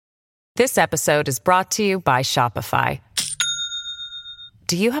This episode is brought to you by Shopify.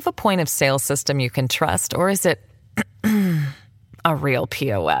 Do you have a point of sale system you can trust, or is it a real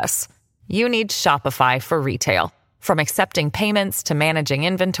POS? You need Shopify for retail. From accepting payments to managing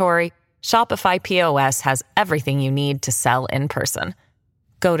inventory, Shopify POS has everything you need to sell in person.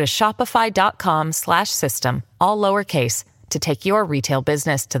 Go to shopify.com/system, all lowercase, to take your retail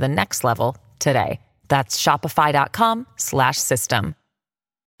business to the next level today. That's shopify.com/system.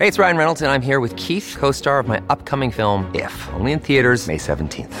 Hey, it's Ryan Reynolds, and I'm here with Keith, co-star of my upcoming film, If, only in theaters May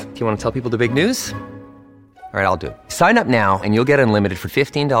 17th. Do you want to tell people the big news? All right, I'll do it. Sign up now and you'll get unlimited for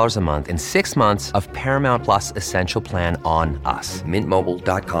 $15 a month and 6 months of Paramount Plus Essential Plan on us.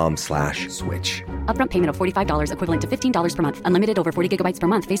 MintMobile.com/switch. Upfront payment of $45 equivalent to $15 per month. Unlimited over 40 gigabytes per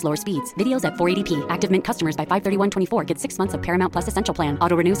month. Face lower speeds. Videos at 480p. Active Mint customers by 531.24 get 6 months of Paramount Plus Essential Plan.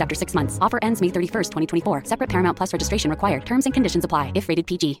 Auto renews after 6 months. Offer ends May 31st, 2024. Separate Paramount Plus registration required. Terms and conditions apply if rated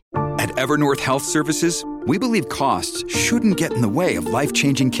PG. At Evernorth Health Services, we believe costs shouldn't get in the way of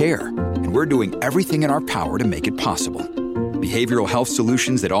life-changing care, and we're doing everything in our power to make it possible. Behavioral health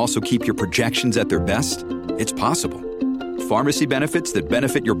solutions that also keep your projections at their best? It's possible. Pharmacy benefits that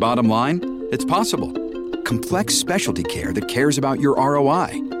benefit your bottom line? It's possible. Complex specialty care that cares about your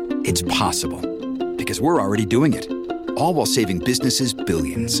ROI? It's possible. Because we're already doing it. All while saving businesses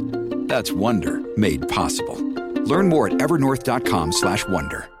billions. That's Wonder made possible. Learn more at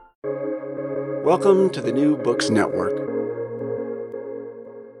evernorth.com/wonder. Welcome to the New Books Network.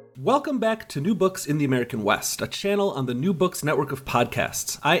 Welcome back to New Books in the American West, a channel on the New Books network of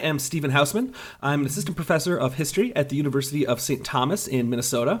podcasts. I am Stephen Hausman. I'm an assistant professor of history at the University of St. Thomas in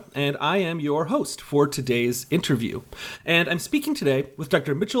Minnesota, and I am your host for today's interview. And I'm speaking today with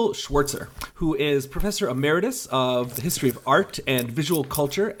Dr. Mitchell Schwarzer, who is professor emeritus of the history of art and visual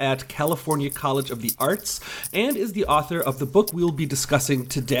culture at California College of the Arts, and is the author of the book we'll be discussing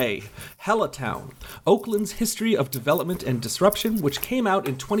today, Hellatown, Oakland's History of Development and Disruption, which came out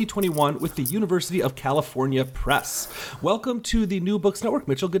in 2021 with the University of California Press. Welcome to the New Books Network,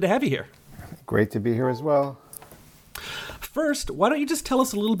 Mitchell. Good to have you here. Great to be here as well. First, why don't you just tell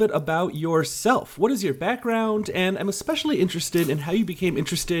us a little bit about yourself? What is your background? And I'm especially interested in how you became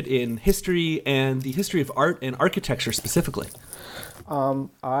interested in history and the history of art and architecture specifically.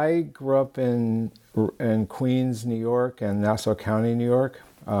 I grew up in Queens, New York, and Nassau County, New York.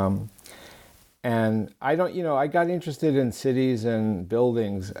 And I got interested in cities and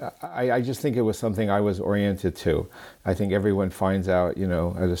buildings. I just think it was something I was oriented to. I think everyone finds out,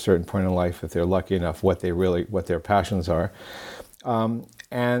 at a certain point in life, if they're lucky enough, what their passions are. But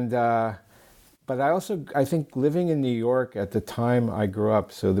I think living in New York at the time I grew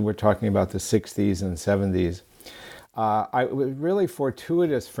up, so we're talking about the 60s and 70s, it was really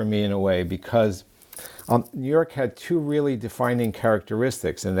fortuitous for me in a way because New York had two really defining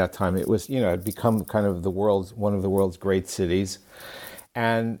characteristics in that time. It was, it had become kind of one of the world's great cities.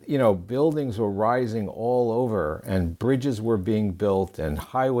 And, buildings were rising all over and bridges were being built and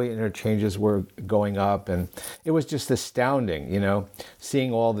highway interchanges were going up. And it was just astounding,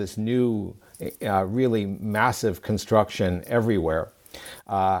 seeing all this new, really massive construction everywhere.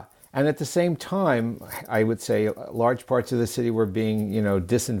 And at the same time, I would say large parts of the city were being,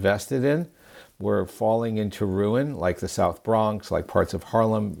 disinvested in. Were falling into ruin, like the South Bronx, like parts of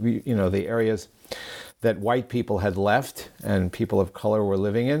Harlem, the areas that white people had left and people of color were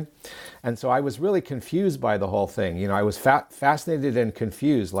living in. And so I was really confused by the whole thing. I was fascinated and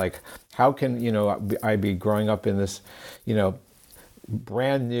confused, like how can, I be growing up in this,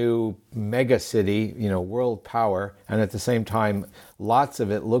 brand new mega city, world power, and at the same time, lots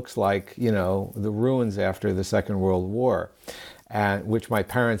of it looks like, the ruins after the Second World War. And which my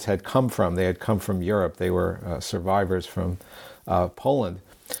parents had come from. They had come from Europe. They were survivors from Poland,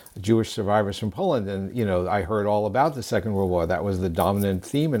 Jewish survivors from Poland. And, I heard all about the Second World War. That was the dominant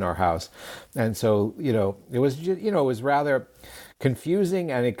theme in our house. And so, it was, it was rather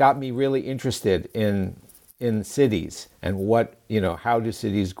confusing, and it got me really interested in cities and what, how do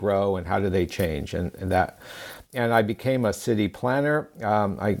cities grow and how do they change and I became a city planner.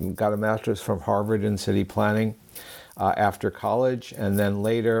 I got a master's from Harvard in city planning. After college, and then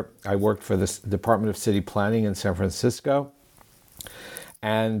later I worked for the Department of City Planning in San Francisco,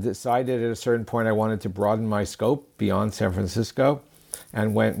 and decided at a certain point I wanted to broaden my scope beyond San Francisco,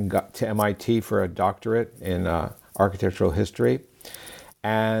 and went and got to MIT for a doctorate in architectural history,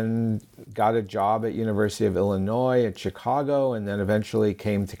 and got a job at University of Illinois at Chicago, and then eventually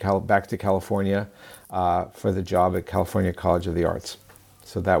came to back to California for the job at California College of the Arts.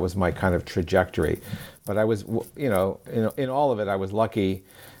 So that was my kind of trajectory. But I was, in all of it, I was lucky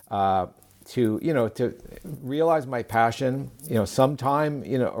to realize my passion, sometime,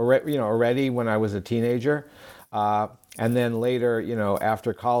 already when I was a teenager, and then later,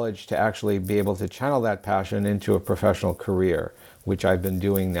 after college, to actually be able to channel that passion into a professional career, which I've been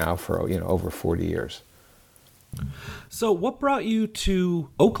doing now for, over 40 years. So what brought you to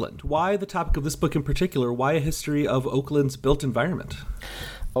Oakland? Why the topic of this book in particular? Why a history of Oakland's built environment?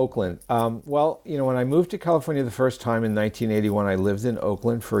 Oakland. Well, when I moved to California the first time in 1981, I lived in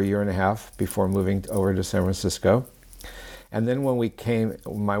Oakland for a year and a half before moving over to San Francisco. And then when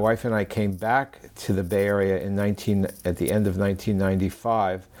my wife and I came back to the Bay Area at the end of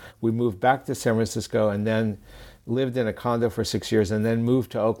 1995, we moved back to San Francisco and then lived in a condo for 6 years and then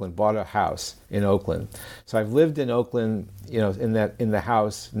moved to Oakland, bought a house in Oakland. So I've lived in Oakland, in the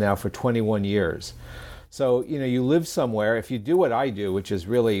house now for 21 years. So, you live somewhere, if you do what I do, which is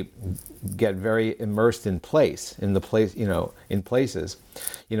really get very immersed in places,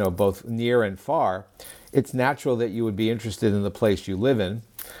 both near and far, it's natural that you would be interested in the place you live in.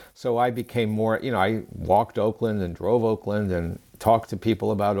 So I became more, I walked Oakland and drove Oakland and talked to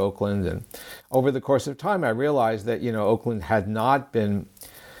people about Oakland. And over the course of time, I realized that, Oakland had not been,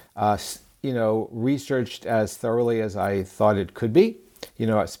 researched as thoroughly as I thought it could be.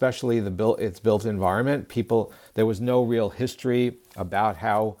 Especially its built environment. There was no real history about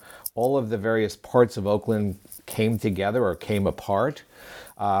how all of the various parts of Oakland came together or came apart.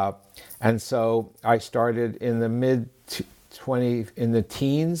 And so I started in the in the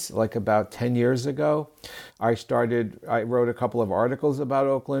teens, like about 10 years ago. I wrote a couple of articles about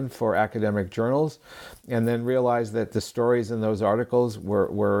Oakland for academic journals, and then realized that the stories in those articles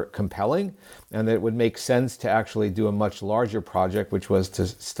were compelling, and that it would make sense to actually do a much larger project, which was to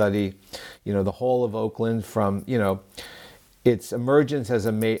study, the whole of Oakland from, its emergence as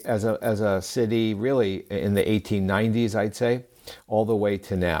a city really in the 1890s, I'd say, all the way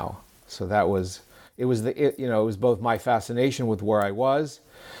to now. So it was both my fascination with where I was,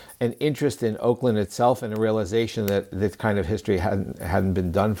 an interest in Oakland itself, and a realization that this kind of history hadn't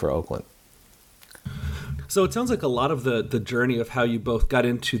been done for Oakland. So it sounds like a lot of the journey of how you both got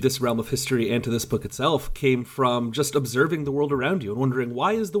into this realm of history and to this book itself came from just observing the world around you and wondering,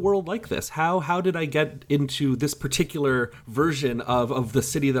 why is the world like this? How did I get into this particular version of the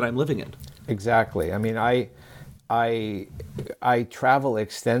city that I'm living in? Exactly. I mean, I travel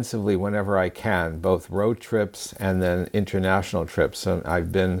extensively whenever I can, both road trips and then international trips. So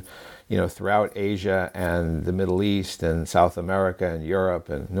I've been, throughout Asia and the Middle East and South America and Europe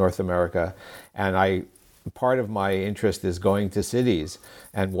and North America. And part of my interest is going to cities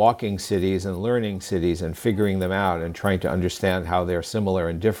and walking cities and learning cities and figuring them out and trying to understand how they're similar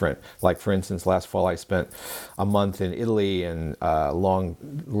and different. Like, for instance, last fall I spent a month in Italy, and more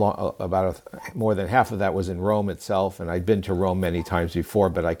than half of that was in Rome itself. And I'd been to Rome many times before,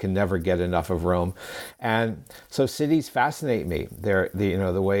 but I can never get enough of Rome. And so cities fascinate me. They're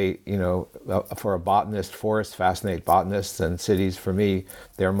the way, for a botanist, forests fascinate botanists, and cities for me,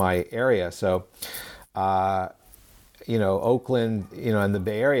 they're my area. So Oakland, and the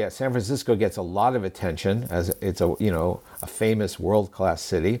Bay Area, San Francisco gets a lot of attention as it's a famous world-class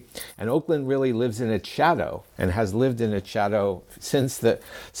city. And Oakland really lives in its shadow and has lived in its shadow since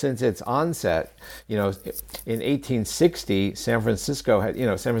its onset. In 1860, San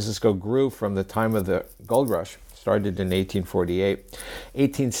Francisco grew from the time of the gold rush. Started in 1848.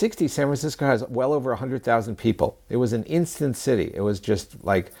 1860, San Francisco has well over 100,000 people. It was an instant city. It was just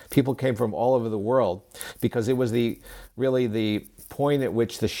like people came from all over the world, because it was really the point at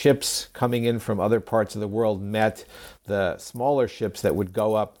which the ships coming in from other parts of the world met the smaller ships that would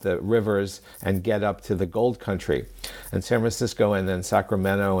go up the rivers and get up to the gold country. And San Francisco and then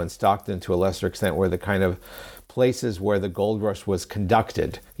Sacramento and Stockton, to a lesser extent, were the kind of places where the gold rush was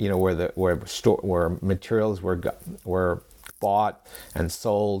conducted, where materials were bought and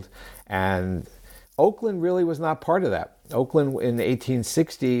sold. And Oakland really was not part of that. Oakland in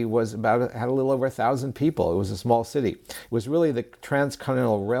 1860 had a little over 1,000 people. It was a small city. It was really the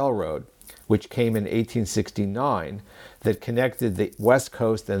Transcontinental Railroad, which came in 1869, that connected the West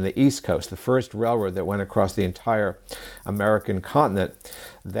Coast and the East Coast, the first railroad that went across the entire American continent,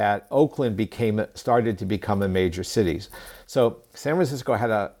 that Oakland started to become a major city. So San Francisco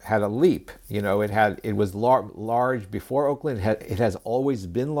had a leap. It was large before Oakland. It has always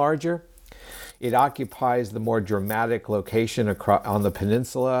been larger. It occupies the more dramatic location on the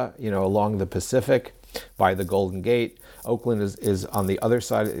peninsula, along the Pacific by the Golden Gate. Oakland is on the other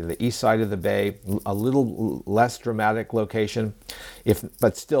side, the east side of the bay, a little less dramatic location,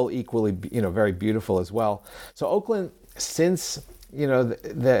 but still equally, very beautiful as well. So Oakland, since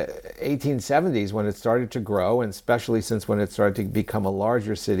the 1870s when it started to grow, and especially since when it started to become a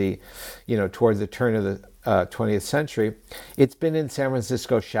larger city, toward the turn of the 20th century, it's been in San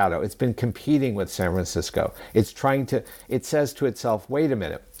Francisco's shadow. It's been competing with San Francisco. It says to itself, wait a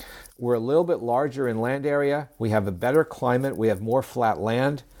minute, we're a little bit larger in land area. We have a better climate. We have more flat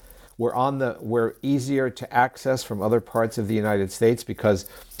land. We're easier to access from other parts of the United States because,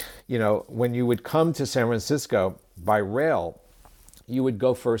 when you would come to San Francisco by rail, you would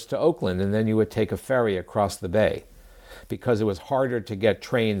go first to Oakland and then you would take a ferry across the bay because it was harder to get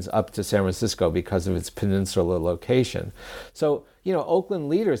trains up to San Francisco because of its peninsula location. So, Oakland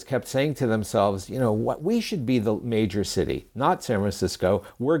leaders kept saying to themselves, what we should be the major city, not San Francisco.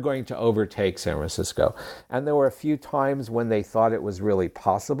 We're going to overtake San Francisco. And there were a few times when they thought it was really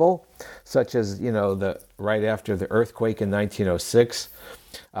possible, such as, right after the earthquake in 1906,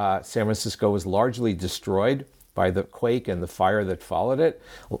 San Francisco was largely destroyed by the quake and the fire that followed it.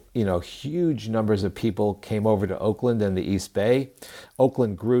 Huge numbers of people came over to Oakland and the East Bay.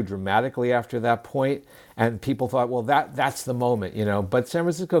 Oakland grew dramatically after that point, and people thought, well, that's the moment, But San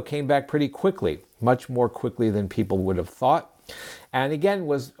Francisco came back pretty quickly, much more quickly than people would have thought. And again,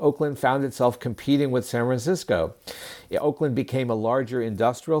 Oakland found itself competing with San Francisco. Oakland became a larger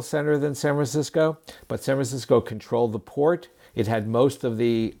industrial center than San Francisco, but San Francisco controlled the port. It had most of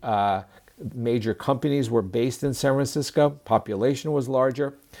the major companies were based in San Francisco. Population was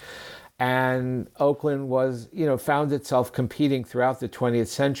larger. And Oakland found itself competing throughout the 20th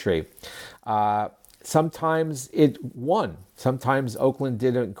century. Sometimes it won. Sometimes Oakland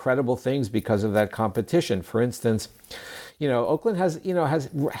did incredible things because of that competition. For instance, Oakland has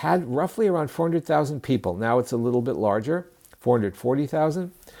had roughly around 400,000 people. Now it's a little bit larger,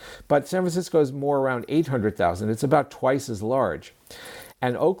 440,000. But San Francisco is more around 800,000. It's about twice as large.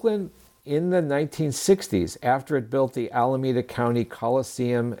 And Oakland, in the 1960s, after it built the Alameda County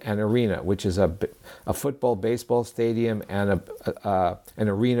Coliseum and Arena, which is a football, baseball stadium and an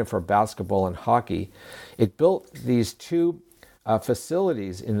arena for basketball and hockey, it built these two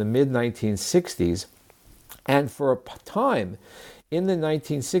facilities in the mid-1960s. And for a time, in the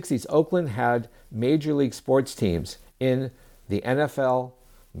 1960s, Oakland had major league sports teams in the NFL,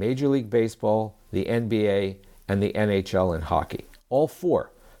 Major League Baseball, the NBA, and the NHL in hockey. All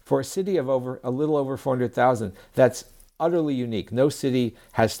four. For a city of a little over 400,000, that's utterly unique. No city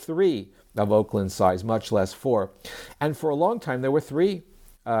has three of Oakland's size, much less four. And for a long time, there were three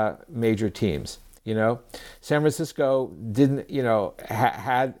major teams. San Francisco didn't,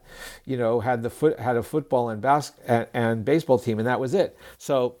 had a football and baseball team, and that was it.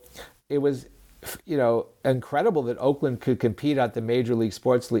 So it was, incredible that Oakland could compete at the major league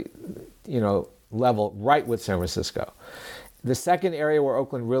sports level right with San Francisco. The second area where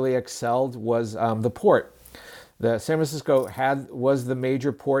Oakland really excelled was the port. The San Francisco was the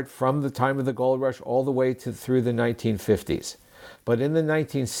major port from the time of the gold rush all the way through the 1950s. But in the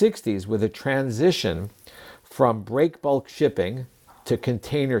 1960s, with a transition from break bulk shipping to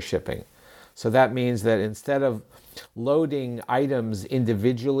container shipping. So that means that instead of loading items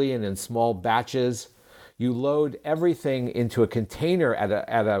individually and in small batches, you load everything into a container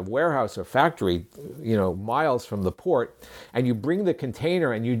at a warehouse or factory, miles from the port, and you bring the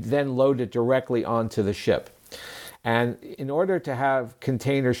container and you then load it directly onto the ship. And in order to have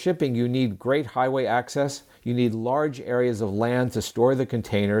container shipping, you need great highway access. You need large areas of land to store the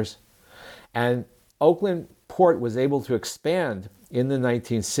containers. And Oakland Port was able to expand in the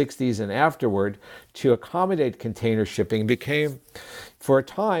 1960s and afterward to accommodate container shipping. For a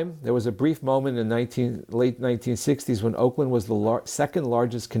time, there was a brief moment in late 1960s when Oakland was the second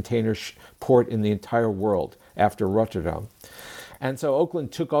largest container port in the entire world after Rotterdam. And so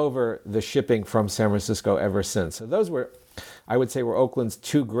Oakland took over the shipping from San Francisco ever since. So those were, I would say, were Oakland's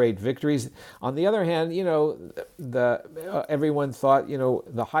two great victories. On the other hand, everyone thought,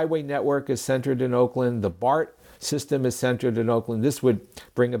 the highway network is centered in Oakland, the BART system is centered in Oakland. This would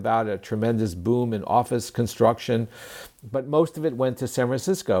bring about a tremendous boom in office construction. But most of it went to San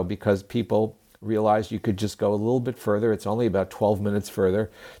Francisco because people realized you could just go a little bit further. It's only about 12 minutes further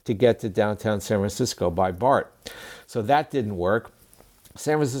to get to downtown San Francisco by BART. So that didn't work.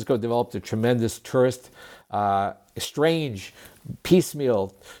 San Francisco developed a tremendous strange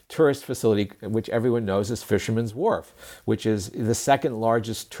piecemeal tourist facility, which everyone knows is Fisherman's Wharf, which is the second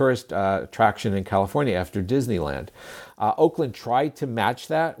largest tourist attraction in California after Disneyland. Oakland tried to match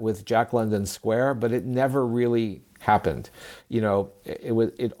that with Jack London Square, but it never really happened.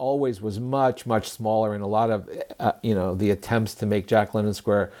 It always was much, much smaller, and a lot of the attempts to make Jack London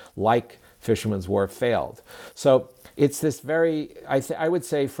Square like Fisherman's Wharf failed. So it's this very, I would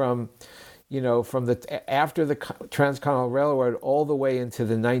say from from after the Transcontinental Railroad all the way into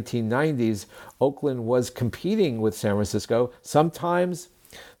the 1990s, Oakland was competing with San Francisco. Sometimes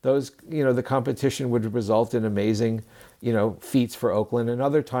those, the competition would result in amazing, feats for Oakland, and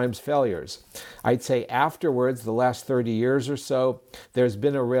other times failures. I'd say afterwards, the last 30 years or so, there's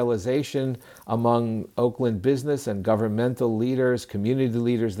been a realization among Oakland business and governmental leaders, community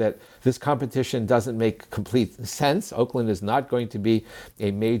leaders, that this competition doesn't make complete sense. Oakland is not going to be a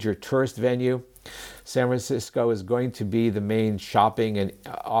major tourist venue. San Francisco is going to be the main shopping and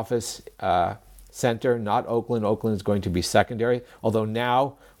office center, not Oakland. Oakland is going to be secondary. Although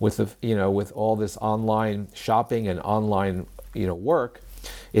now, with with all this online shopping and online work,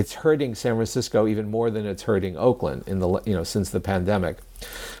 it's hurting San Francisco even more than it's hurting Oakland in the since the pandemic.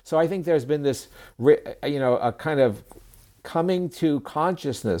 So I think there's been this a kind of coming to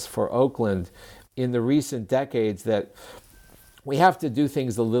consciousness for Oakland in the recent decades that we have to do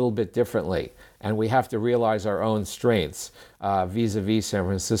things a little bit differently, and we have to realize our own strengths vis-a-vis San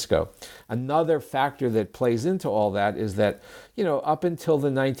Francisco. Another factor that plays into all that is that, up until the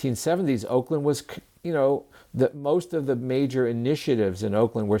 1970s, Oakland was, most of the major initiatives in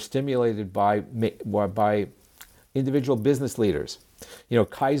Oakland were stimulated by individual business leaders.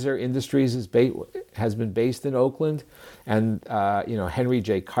 Kaiser Industries has been based in Oakland, and Henry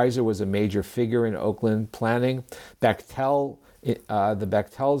J. Kaiser was a major figure in Oakland planning. Bechtel, the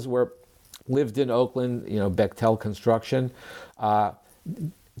Bechtels lived in Oakland, Bechtel Construction.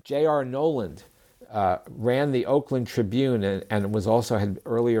 J.R. Noland ran the Oakland Tribune and was also had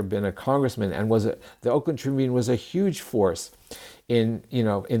earlier been a congressman, and the Oakland Tribune was a huge force in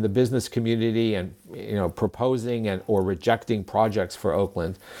the business community and proposing or rejecting projects for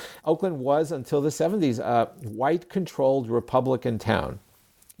Oakland. Oakland was, until the 70s, a white-controlled Republican town,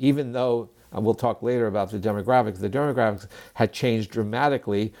 even though, and we'll talk later about the demographics. The demographics had changed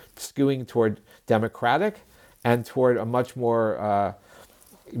dramatically, skewing toward Democratic and toward a much more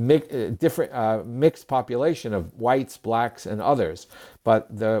mixed population of whites, blacks, and others.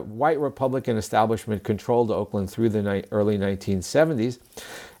 But the white Republican establishment controlled Oakland through the early 1970s,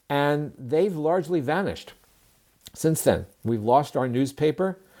 and they've largely vanished since then. We've lost our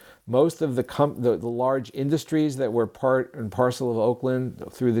newspaper. Most of the large industries that were part and parcel of Oakland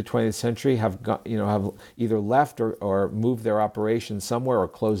through the 20th century have either left or moved their operations somewhere or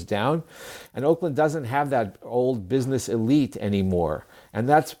closed down, and Oakland doesn't have that old business elite anymore. And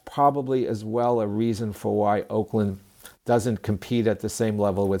that's probably as well a reason for why Oakland doesn't compete at the same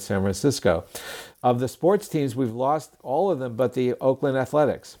level with San Francisco. Of the sports teams, we've lost all of them but the Oakland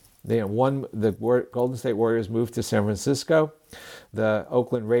Athletics. The Golden State Warriors moved to San Francisco. The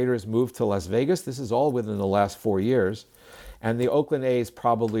Oakland Raiders moved to Las Vegas. This is all within the last 4 years. And the Oakland A's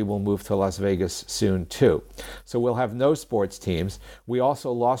probably will move to Las Vegas soon too. So we'll have no sports teams. We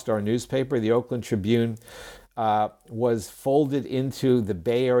also lost our newspaper. The Oakland Tribune was folded into the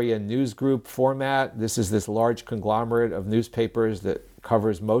Bay Area News Group format. This is this large conglomerate of newspapers that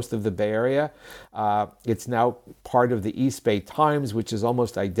covers most of the Bay Area. It's now part of the East Bay Times, which is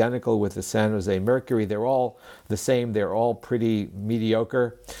almost identical with the San Jose Mercury. They're all the same. They're all pretty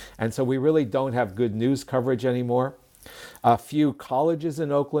mediocre. And so we really don't have good news coverage anymore. A few colleges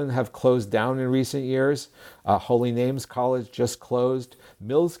in Oakland have closed down in recent years. Holy Names College just closed.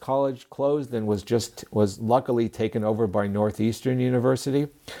 Mills College closed and was luckily taken over by Northeastern University,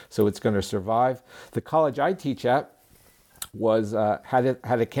 so it's going to survive. The college I teach at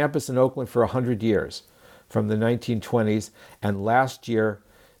had a campus in Oakland for 100 years, from the 1920s, and last year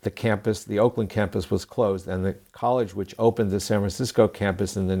the Oakland campus was closed, and the college, which opened the San Francisco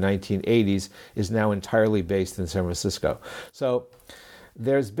campus in the 1980s, is now entirely based in San Francisco. So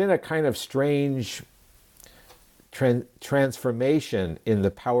there's been a kind of strange transformation in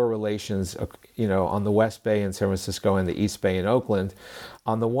the power relations, on the West Bay in San Francisco and the East Bay in Oakland.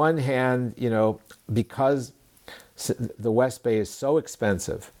 On the one hand, because the West Bay is so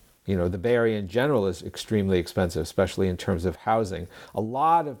expensive, the Bay Area in general is extremely expensive, especially in terms of housing. A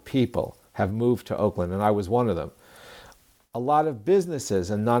lot of people have moved to Oakland, and I was one of them. A lot of businesses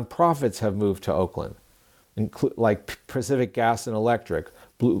and nonprofits have moved to Oakland, like Pacific Gas and Electric,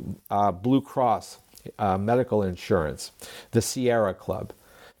 Blue Cross Medical Insurance, the Sierra Club.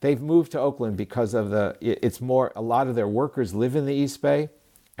 They've moved to Oakland because of a lot of their workers live in the East Bay,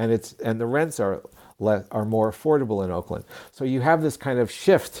 and the rents are more affordable in Oakland. So you have this kind of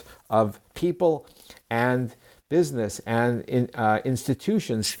shift of people and business and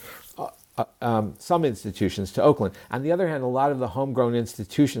institutions, some institutions to Oakland. On the other hand, a lot of the homegrown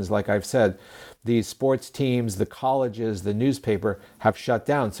institutions, like I've said, the sports teams, the colleges, the newspaper have shut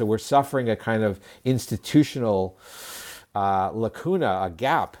down. So we're suffering a kind of institutional lacuna, a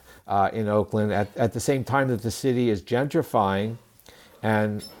gap in Oakland at the same time that the city is gentrifying,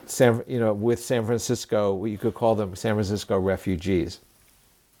 and with San Francisco, you could call them San Francisco refugees.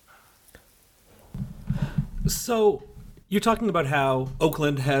 So you're talking about how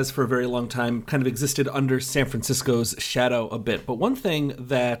Oakland has for a very long time kind of existed under San Francisco's shadow a bit. But one thing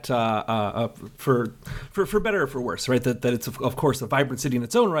that, for better or for worse, right, that it's of course a vibrant city in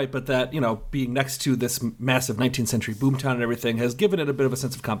its own right, but that, being next to this massive 19th century boomtown and everything has given it a bit of a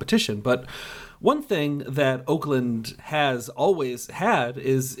sense of competition. But one thing that Oakland has always had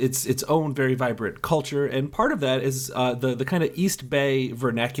is its own very vibrant culture, and part of that is the kind of East Bay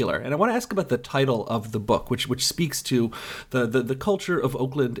vernacular. And I want to ask about the title of the book, which speaks to the culture of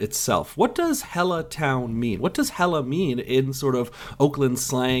Oakland itself. What does Hella Town mean? What does Hella mean in sort of Oakland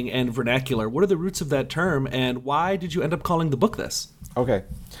slang and vernacular? What are the roots of that term, and why did you end up calling the book this? Okay,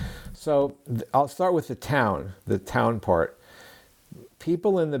 so I'll start with the town part.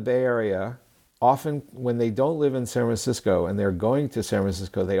 People in the Bay Area, often when they don't live in San Francisco and they're going to San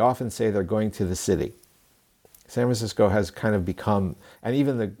Francisco, they often say they're going to the city. San Francisco has kind of become, and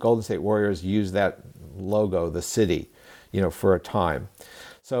even the Golden State Warriors use that logo, the city, for a time.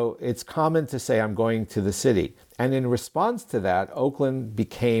 So it's common to say, I'm going to the city. And in response to that, Oakland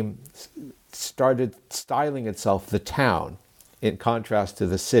started styling itself the town in contrast to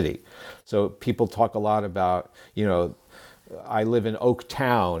the city. So people talk a lot about, I live in Oak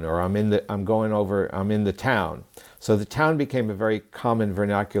Town, or I'm in the town. So the town became a very common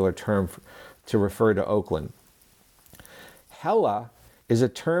vernacular term to refer to Oakland. Hella is a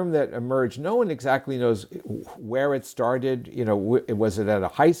term that emerged. No one exactly knows where it started. Was it at a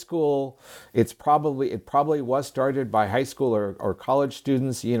high school? It probably was started by high school or college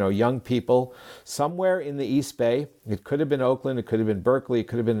students, young people, somewhere in the East Bay. It could have been Oakland, it could have been Berkeley, it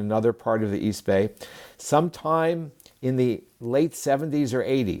could have been another part of the East Bay. Sometime in the late 70s or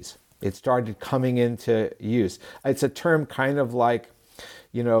 80s, it started coming into use. It's a term kind of like,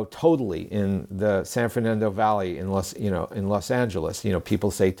 totally in the San Fernando Valley in Los Angeles. People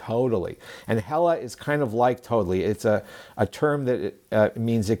say totally. And hella is kind of like totally. It's a term that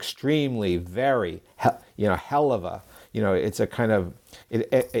means extremely, very, hell of a. It's a kind of,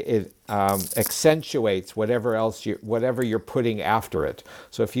 it accentuates whatever you're putting after it.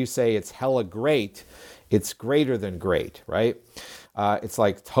 So if you say it's hella great, it's greater than great, right? It's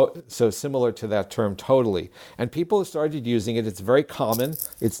like, so similar to that term totally. And people have started using it. It's very common.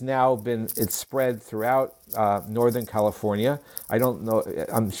 It's spread throughout Northern California. I don't know,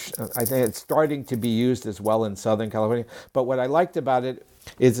 I think it's starting to be used as well in Southern California. But what I liked about it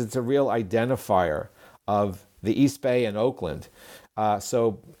is it's a real identifier of the East Bay and Oakland.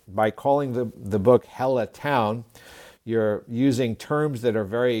 So by calling the book Hella Town, you're using terms that are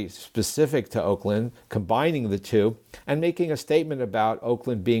very specific to Oakland, combining the two, and making a statement about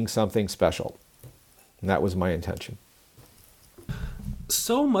Oakland being something special. And that was my intention.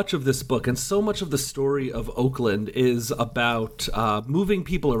 So much of this book and so much of the story of Oakland is about moving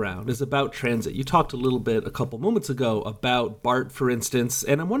people around, is about transit. You talked a little bit a couple moments ago about BART, for instance,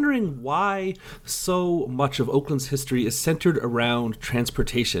 and I'm wondering why so much of Oakland's history is centered around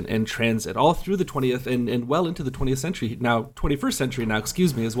transportation and transit all through the 20th and well into the 21st century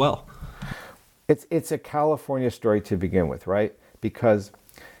now, as well. It's a California story to begin with, right? Because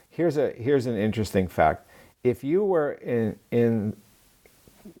here's an interesting fact. If you were in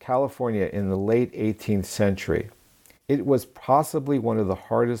California in the late 18th century, it was possibly one of the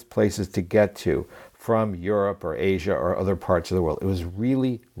hardest places to get to from Europe or Asia or other parts of the world. It was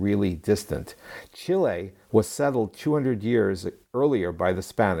really, really distant. Chile was settled 200 years earlier by the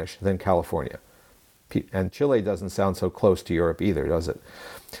Spanish than California. And Chile doesn't sound so close to Europe either, does it?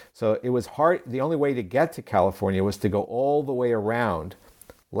 So it was hard. The only way to get to California was to go all the way around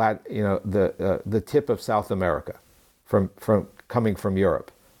the tip of South America from coming from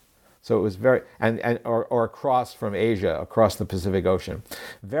Europe. So it was very, or across from Asia, across the Pacific Ocean.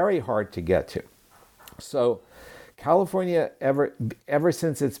 Very hard to get to. So California, ever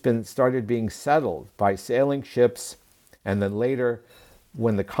since it's been started being settled by sailing ships, and then later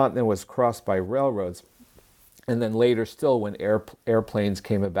when the continent was crossed by railroads, and then later still when airplanes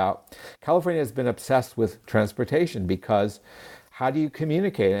came about, California has been obsessed with transportation because how do you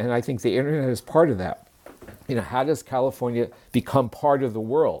communicate? And I think the internet is part of that. How does California become part of the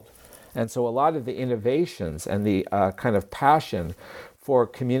world? And so a lot of the innovations and the kind of passion for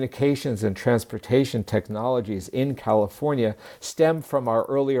communications and transportation technologies in California stem from our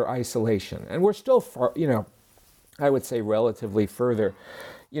earlier isolation. And we're still far, I would say relatively further,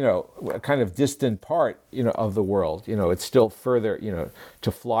 a kind of distant part, of the world. It's still further,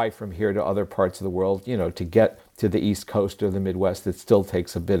 to fly from here to other parts of the world, to to the East Coast or the Midwest. It still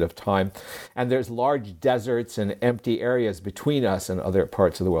takes a bit of time. And there's large deserts and empty areas between us and other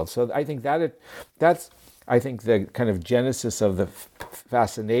parts of the world. So I think that's the kind of genesis of the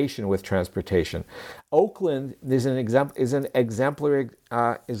fascination with transportation. Oakland is an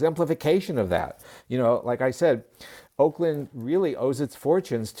exemplification of that. Like I said, Oakland really owes its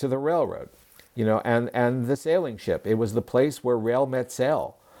fortunes to the railroad, and the sailing ship. It was the place where rail met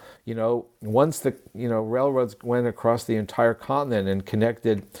sail. Once the railroads went across the entire continent and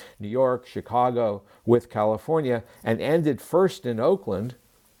connected New York, Chicago with California and ended first in Oakland,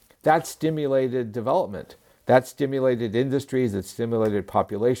 that stimulated development. That stimulated industries, it stimulated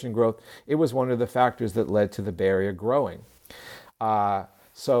population growth. It was one of the factors that led to the Bay Area growing.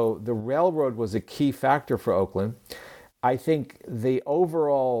 So the railroad was a key factor for Oakland. I think the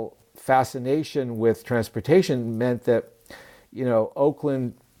overall fascination with transportation meant that,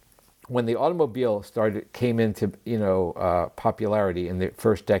 Oakland, when the automobile came into popularity in the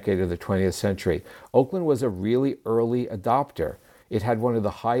first decade of the 20th century, Oakland was a really early adopter. It had one of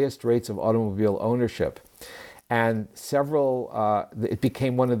the highest rates of automobile ownership, and it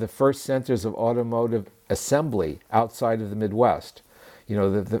became one of the first centers of automotive assembly outside of the Midwest.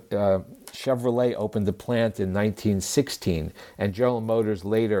 The Chevrolet opened the plant in 1916, and General Motors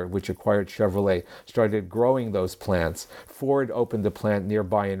later, which acquired Chevrolet, started growing those plants. Ford opened a plant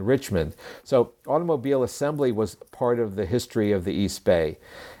nearby in Richmond. So automobile assembly was part of the history of the East Bay.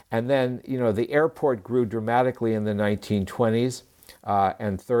 And then, the airport grew dramatically in the 1920s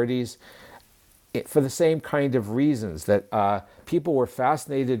and 30s. For the same kind of reasons, that people were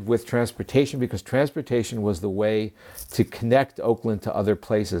fascinated with transportation because transportation was the way to connect Oakland to other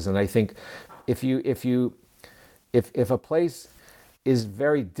places. And I think if a place is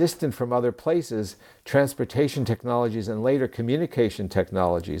very distant from other places, transportation technologies and later communication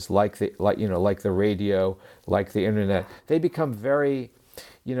technologies like the radio, like the internet, they become very,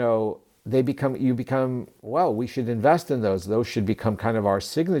 we should invest in those. Those should become kind of our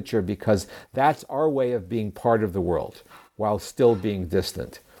signature because that's our way of being part of the world while still being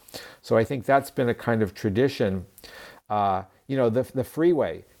distant. So I think that's been a kind of tradition. The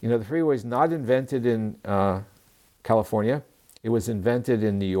freeway, the freeway is not invented in California. It was invented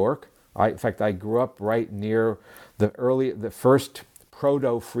in New York. In fact, I grew up right near the first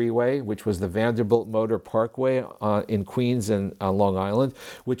Proto Freeway, which was the Vanderbilt Motor Parkway in Queens and Long Island,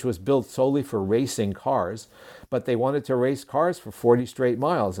 which was built solely for racing cars. But they wanted to race cars for 40 straight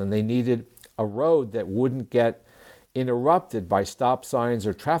miles, and they needed a road that wouldn't get interrupted by stop signs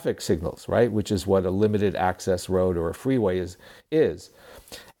or traffic signals, right? Which is what a limited access road or a freeway is.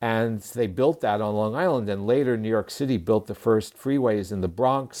 And they built that on Long Island, and later New York City built the first freeways in the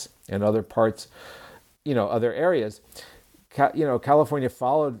Bronx and other parts, other areas. California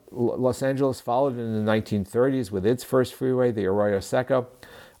followed, Los Angeles followed in the 1930s with its first freeway, the Arroyo Seco.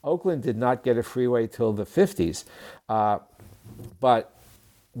 Oakland did not get a freeway till the 50s. But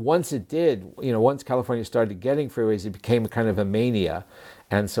once it did, once California started getting freeways, it became kind of a mania.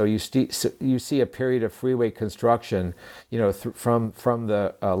 And so you see a period of freeway construction, from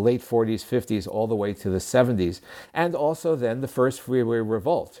the late 40s, 50s, all the way to the 70s. And also then the first freeway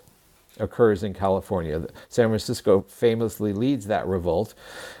revolt occurs in California. San Francisco famously leads that revolt.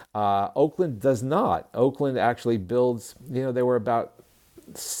 Oakland does not. Oakland actually builds, there were about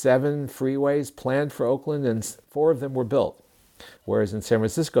 7 freeways planned for Oakland and 4 of them were built. Whereas in San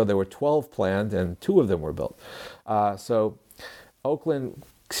Francisco, there were 12 planned and 2 of them were built. So Oakland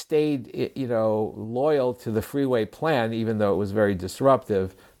stayed, loyal to the freeway plan, even though it was very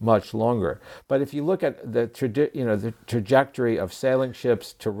disruptive, much longer. But if you look at the trajectory of sailing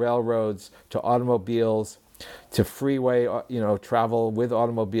ships to railroads to automobiles to freeway, travel with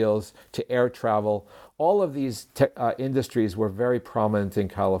automobiles to air travel, all of these industries were very prominent in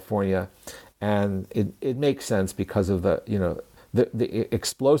California, and it makes sense because of the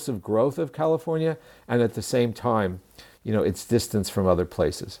explosive growth of California, and at the same time, its distance from other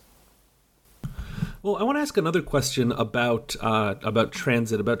places. Well, I want to ask another question about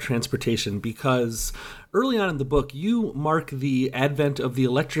transit, about transportation, because early on in the book, you mark the advent of the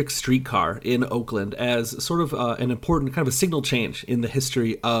electric streetcar in Oakland as sort of an important kind of a signal change in the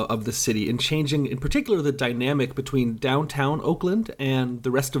history of the city, and changing, in particular, the dynamic between downtown Oakland and the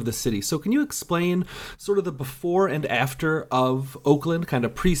rest of the city. So can you explain sort of the before and after of Oakland, kind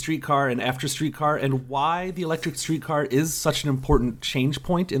of pre-streetcar and after streetcar, and why the electric streetcar is such an important change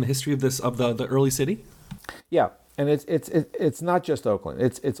point in the history of the early city? Yeah. And it's not just Oakland.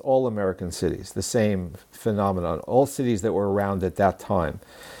 It's all American cities, the same phenomenon. All cities that were around at that time.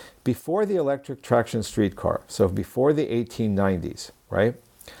 Before the electric traction streetcar, so before the 1890s, right?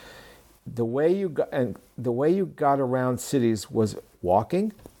 the way you got around cities was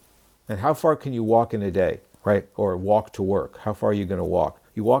walking. And how far can you walk in a day, right? Or walk to work? How far are you going to walk?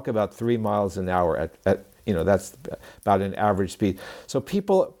 You walk about 3 miles an hour at that's about an average speed. So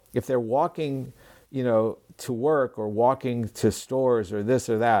people, if they're walking, to work or walking to stores or this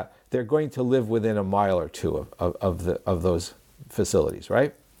or that, they're going to live within a mile or two of those facilities,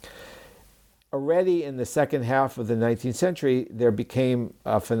 right? Already in the second half of the 19th century, there became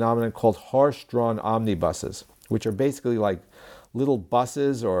a phenomenon called horse-drawn omnibuses, which are basically like little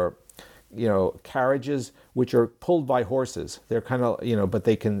buses or carriages which are pulled by horses. They're kind of, but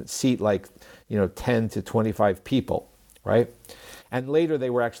they can seat like, 10 to 25 people, right? And later they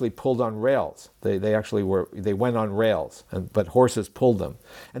were actually pulled on rails. They went on rails, but horses pulled them.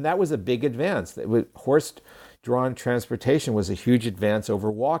 And that was a big advance. Horse-drawn transportation was a huge advance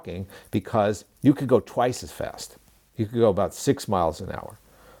over walking because you could go twice as fast. You could go about 6 miles an hour.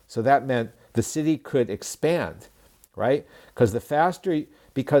 So that meant the city could expand, right?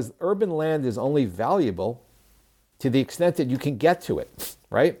 Because urban land is only valuable to the extent that you can get to it,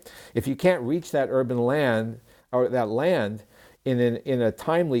 right? If you can't reach that urban land or that land in a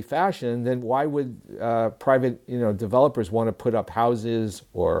timely fashion, then why would private developers want to put up houses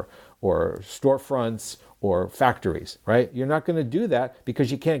or storefronts or factories, right? You're not going to do that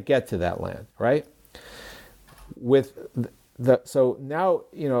because you can't get to that land, right? So now,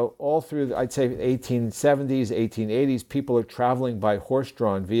 all through, I'd say 1870s, 1880s, people are traveling by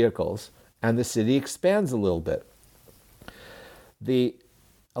horse-drawn vehicles, and the city expands a little bit. The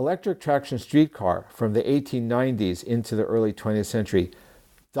electric traction streetcar from the 1890s into the early 20th century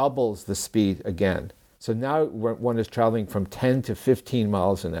doubles the speed again. So now one is traveling from 10 to 15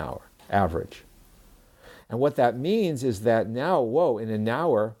 miles an hour, average. And what that means is that now, in an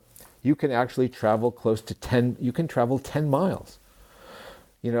hour, you can actually travel you can travel 10 miles.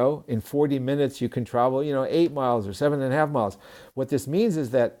 In 40 minutes, you can travel, 8 miles or 7.5 miles. What this means is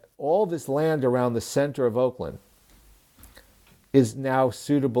that all this land around the center of Oakland is now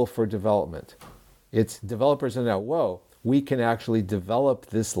suitable for development. Developers are now, we can actually develop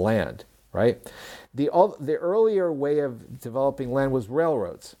this land, right? The earlier way of developing land was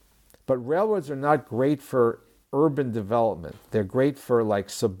railroads. But railroads are not great for urban development. They're great for like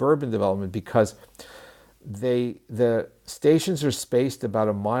suburban development because the stations are spaced about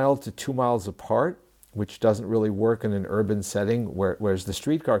 1 mile to 2 miles apart, which doesn't really work in an urban setting, whereas the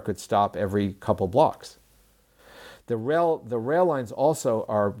streetcar could stop every couple blocks. The rail lines also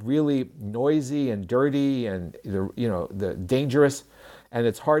are really noisy and dirty and dangerous, and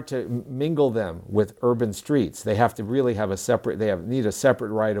it's hard to mingle them with urban streets. They have to really have need a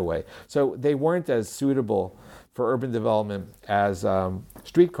separate right-of-way. So they weren't as suitable for urban development as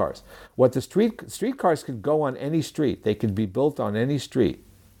streetcars. What the streetcars could go on any street. They could be built on any street.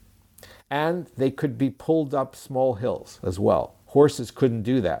 And they could be pulled up small hills as well. Horses couldn't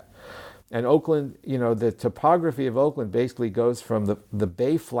do that. And Oakland, the topography of Oakland basically goes from the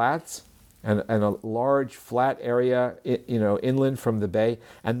Bay Flats and a large flat area, inland from the bay,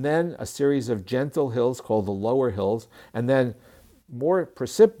 and then a series of gentle hills called the lower hills, and then more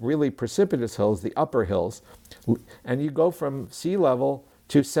really precipitous hills, the upper hills, and you go from sea level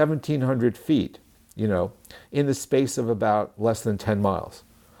to 1,700 feet, in the space of about less than 10 miles.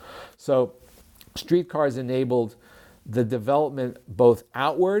 So streetcars enabled the development both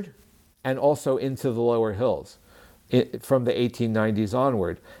outward and also into the lower hills from the 1890s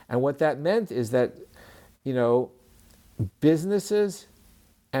onward. And what that meant is that, businesses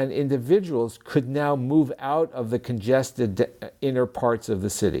and individuals could now move out of the congested inner parts of the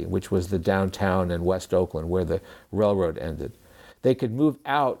city, which was the downtown and West Oakland, where the railroad ended. They could move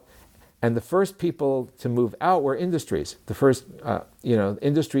out, and the first people to move out were industries. The first,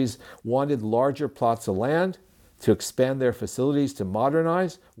 industries wanted larger plots of land to expand their facilities, to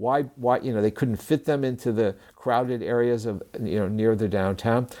modernize. Why? They couldn't fit them into the crowded areas of, near the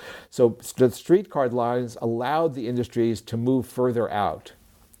downtown. So the streetcar lines allowed the industries to move further out,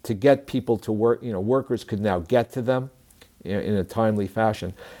 to get people to work. Workers could now get to them in a timely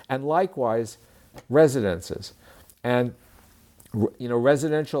fashion. And likewise, residences. And,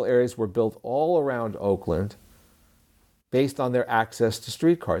 residential areas were built all around Oakland based on their access to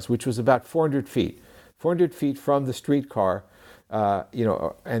streetcars, which was about 400 feet. 400 feet from the streetcar,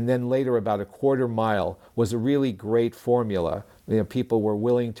 and then later about a quarter mile was a really great formula. People were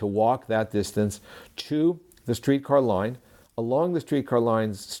willing to walk that distance to the streetcar line. Along the streetcar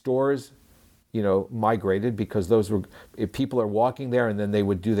lines, stores, migrated because if people are walking there and then they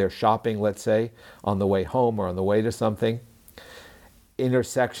would do their shopping, let's say, on the way home or on the way to something.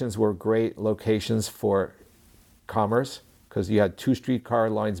 Intersections were great locations for commerce. because you had two streetcar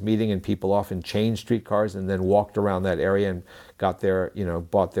lines meeting, and people often changed streetcars and then walked around that area and got their,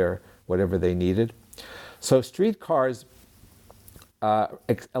 bought their whatever they needed. So streetcars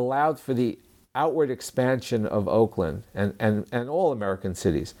allowed for the outward expansion of Oakland and all American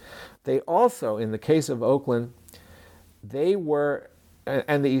cities. They also, in the case of Oakland, they were,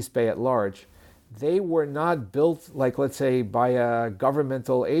 and the East Bay at large, they were not built, like, let's say, by a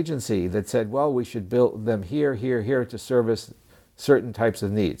governmental agency that said, well, we should build them here, here, here to service certain types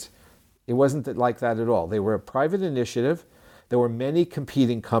of needs. It wasn't like that at all. They were a private initiative. There were many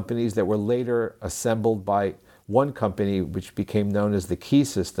competing companies that were later assembled by one company, which became known as the Key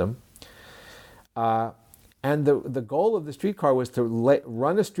System. And the goal of the streetcar was to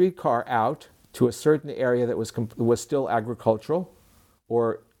run a streetcar out to a certain area that was still agricultural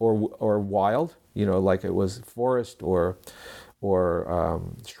or wild, like it was forest or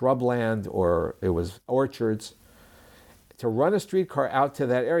shrubland, or it was orchards, to run a streetcar out to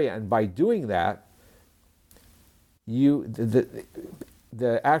that area. And by doing that, the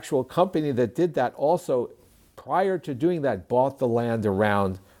actual company that did that also, prior to doing that, bought the land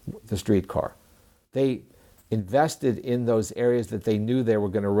around the streetcar. They invested in those areas that they knew they were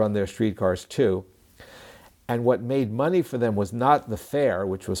going to run their streetcars to. And what made money for them was not the fare,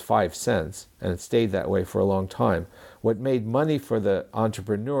 which was 5 cents, and it stayed that way for a long time. What made money for the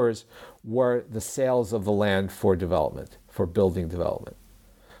entrepreneurs were the sales of the land for development, for building development.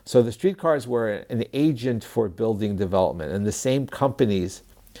 So the streetcars were an agent for building development, and the same companies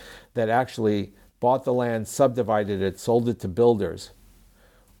that actually bought the land, subdivided it, sold it to builders,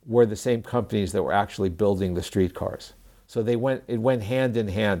 were the same companies that were actually building the streetcars. So it went hand in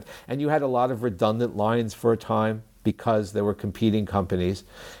hand. And you had a lot of redundant lines for a time because there were competing companies.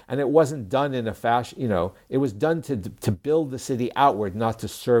 And it wasn't done in a fashion, it was done to build the city outward, not to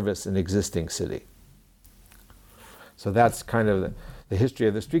service an existing city. So that's kind of the history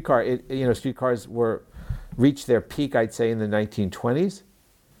of the streetcar. Streetcars reached their peak, I'd say, in the 1920s.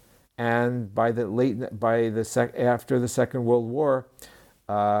 And after the Second World War,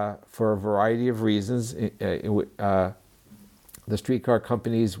 for a variety of reasons, the streetcar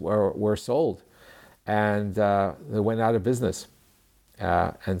companies were sold, and they went out of business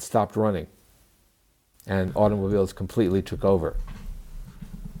and stopped running, and automobiles completely took over.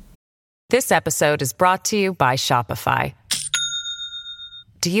 This episode is brought to you by Shopify.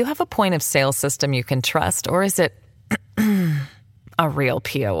 Do you have a point of sale system you can trust, or is it a real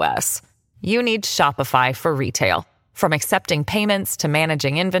POS? You need Shopify for retail. From accepting payments to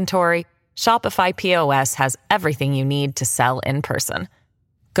managing inventory, Shopify POS has everything you need to sell in person.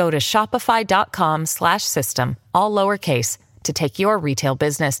 Go to shopify.com/system, all lowercase, to take your retail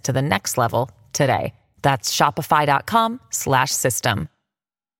business to the next level today. That's shopify.com/system.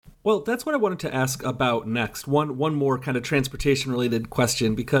 Well, that's what I wanted to ask about next. One more kind of transportation-related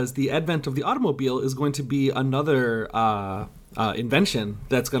question, because the advent of the automobile is going to be another invention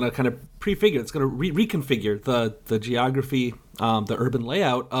that's going to kind of prefigure, it's going to reconfigure the geography, the urban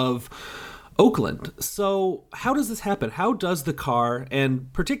layout of Oakland. So how does this happen? How does the car,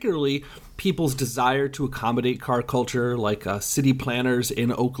 and particularly people's desire to accommodate car culture, like city planners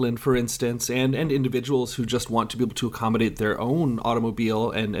in Oakland, for instance, and individuals who just want to be able to accommodate their own automobile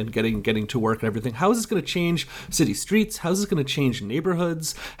and getting to work and everything, how is this going to change city streets? How is this going to change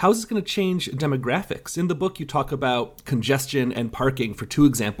neighborhoods? How is this going to change demographics? In the book, you talk about congestion and parking for two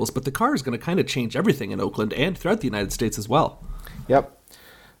examples, but the car is going to kind of change everything in Oakland and throughout the United States as well. Yep.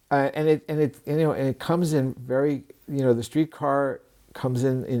 And it comes in very, the streetcar comes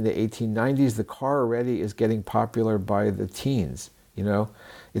in the 1890s. The car already is getting popular by the teens.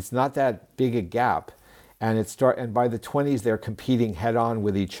 It's not that big a gap, and by the 20s they're competing head on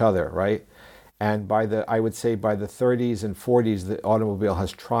with each other, right? And I would say by the 30s and 40s, the automobile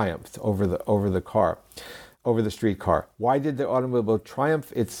has triumphed over the streetcar. Why did the automobile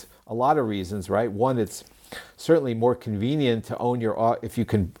triumph? It's a lot of reasons, right? One, it's certainly more convenient to own if you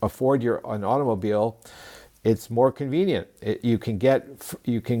can afford an automobile, it's more convenient. You can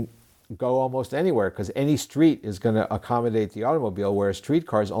go almost anywhere because any street is going to accommodate the automobile, whereas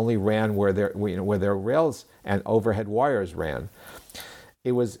streetcars only ran where their rails and overhead wires ran.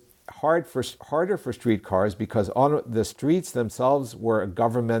 It was harder for streetcars because the streets themselves were a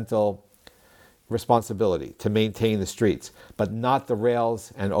governmental responsibility to maintain the streets, but not the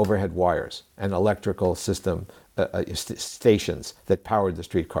rails and overhead wires and electrical system stations that powered the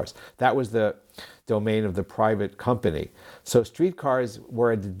streetcars. That was the domain of the private company. So streetcars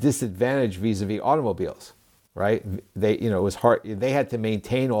were at a disadvantage vis-a-vis automobiles, right? It was hard. They had to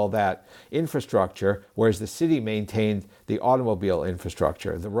maintain all that infrastructure, whereas the city maintained the automobile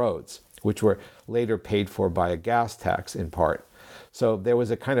infrastructure, the roads, which were later paid for by a gas tax in part. So there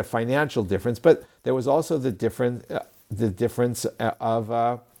was a kind of financial difference, but there was also the difference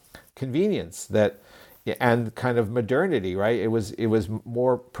of convenience and kind of modernity, right? It was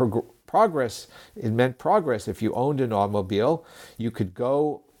more progress. It meant progress. If you owned an automobile, you could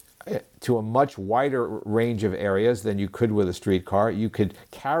go to a much wider range of areas than you could with a streetcar. You could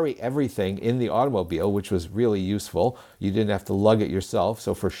carry everything in the automobile, which was really useful. You didn't have to lug it yourself.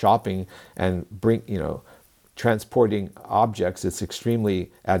 So for shopping and transporting objects, it's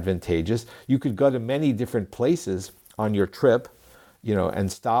extremely advantageous. You could go to many different places on your trip,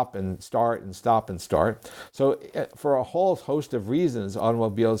 and stop and start and stop and start. So for a whole host of reasons,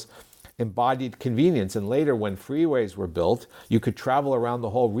 automobiles embodied convenience. And later, when freeways were built, you could travel around the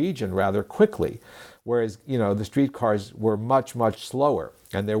whole region rather quickly. Whereas, the streetcars were much, much slower.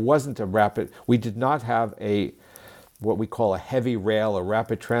 And there wasn't we did not have what we call a heavy rail, a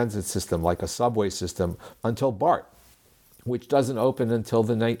rapid transit system like a subway system until BART, which doesn't open until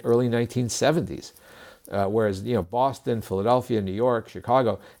the early 1970s. Whereas, Boston, Philadelphia, New York,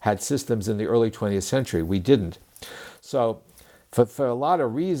 Chicago had systems in the early 20th century. We didn't. So for a lot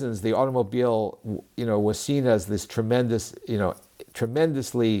of reasons, the automobile, was seen as this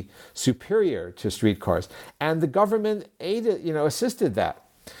tremendously superior to streetcars. And the government assisted that.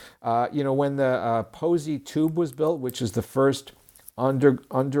 When the Posey Tube was built, which is the first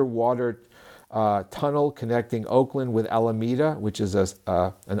underwater tunnel connecting Oakland with Alameda, which is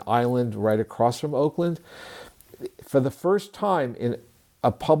an island right across from Oakland, for the first time in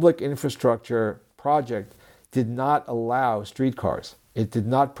a public infrastructure project, did not allow streetcars. It did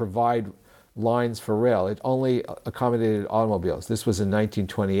not provide lines for rail. It only accommodated automobiles. This was in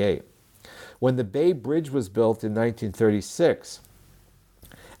 1928. When the Bay Bridge was built in 1936,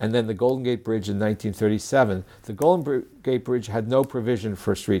 and then the Golden Gate Bridge in 1937, the Golden Gate Bridge had no provision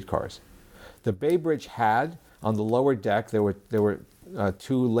for streetcars. The Bay Bridge had, on the lower deck, there were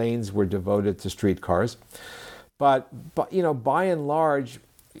 2 lanes were devoted to streetcars. But by and large,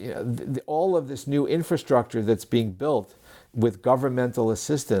 all of this new infrastructure that's being built with governmental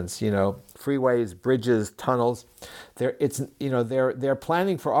assistance, freeways, bridges, tunnels, they're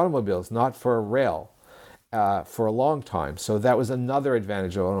planning for automobiles, not for rail, for a long time. So that was another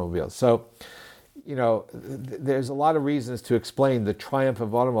advantage of automobiles. So, there's a lot of reasons to explain the triumph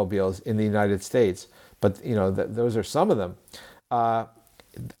of automobiles in the United States, but those are some of them.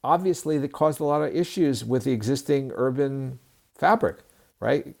 Obviously, they caused a lot of issues with the existing urban fabric.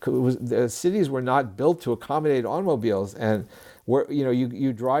 Right? The cities were not built to accommodate automobiles, and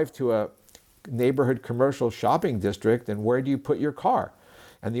you drive to a neighborhood commercial shopping district, and where do you put your car?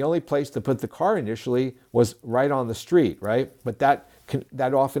 And the only place to put the car initially was right on the street, right? But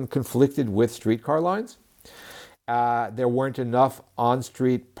that often conflicted with streetcar lines. There weren't enough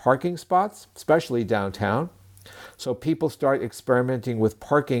on-street parking spots, especially downtown. So people start experimenting with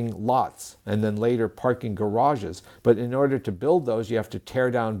parking lots and then later parking garages. But in order to build those, you have to tear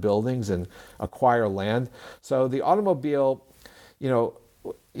down buildings and acquire land. So the automobile,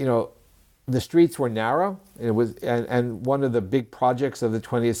 the streets were narrow. It was, and one of the big projects of the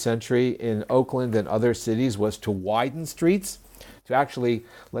 20th century in Oakland and other cities was to widen streets, to actually,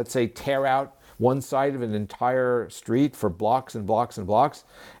 let's say, tear out one side of an entire street for blocks and blocks and blocks,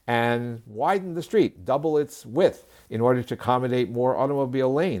 and widen the street, double its width, in order to accommodate more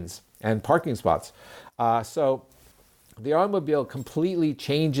automobile lanes and parking spots. So the automobile completely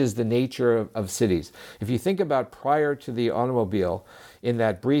changes the nature of cities. If you think about prior to the automobile, in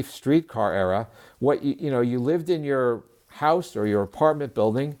that brief streetcar era, you lived in your house or your apartment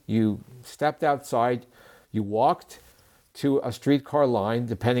building, you stepped outside, you walked to a streetcar line,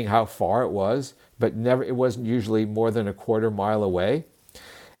 depending how far it was, but it wasn't usually more than a quarter mile away.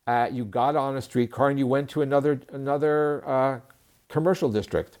 You got on a streetcar and you went to another commercial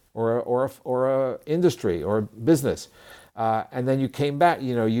district or a industry or business, and then you came back.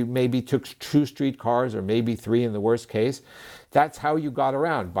 You maybe took 2 streetcars or maybe 3 in the worst case. That's how you got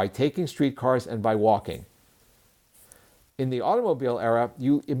around, by taking streetcars and by walking. In the automobile era,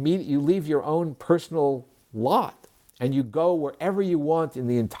 you leave your own personal lot and you go wherever you want in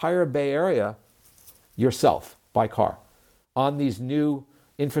the entire Bay Area yourself by car on these new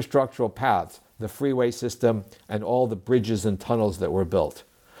infrastructural paths, the freeway system, and all the bridges and tunnels that were built.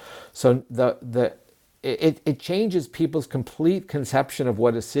 So it changes people's complete conception of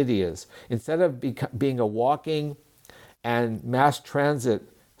what a city is. Instead of being a walking and mass transit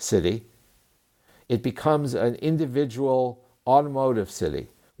city, it becomes an individual automotive city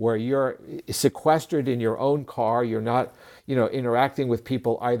where you're sequestered in your own car. You're not, interacting with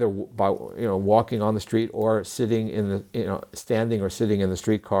people either by, walking on the street or sitting in the, standing or sitting in the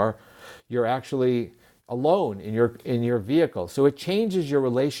streetcar. you're actually alone in your vehicle. So it changes your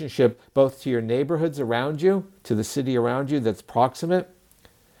relationship both to your neighborhoods around you, to the city around you that's proximate.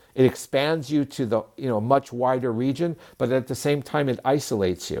 It expands you to the much wider region, but at the same time it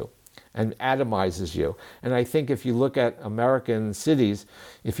isolates you and atomizes you. And I think if you look at American cities,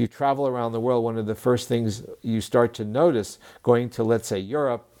 if you travel around the world, one of the first things you start to notice going to, let's say,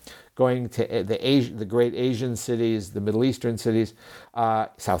 Europe, going to the great Asian cities, the Middle Eastern cities,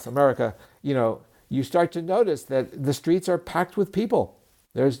 South America, you start to notice that the streets are packed with people.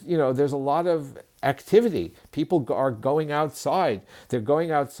 There's a lot of activity. People are going outside. They're going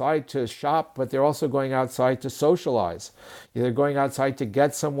outside to shop, but they're also going outside to socialize. They're going outside to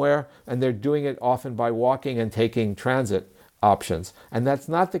get somewhere, and they're doing it often by walking and taking transit options. And that's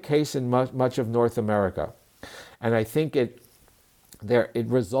not the case in much of North America. And I think it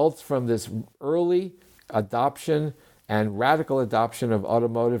results from this early adoption and radical adoption of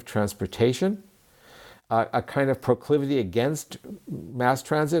automotive transportation, a kind of proclivity against mass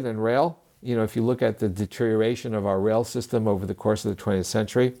transit and rail. If you look at the deterioration of our rail system over the course of the 20th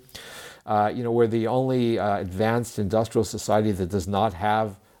century, we're the only advanced industrial society that does not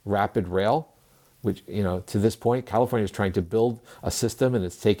have rapid rail, which, to this point, California is trying to build a system and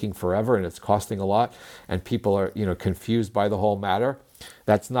it's taking forever and it's costing a lot, and people are, confused by the whole matter.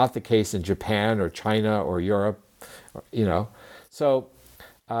 That's not the case in Japan or China or Europe, So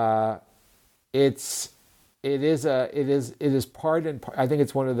it is part and part. I think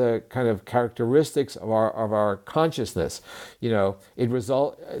it's one of the kind of characteristics of our consciousness.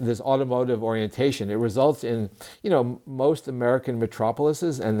 This automotive orientation. It results in most American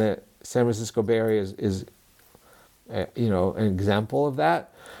metropolises, and the San Francisco Bay Area is an example of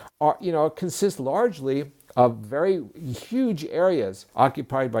that. Consists largely of very huge areas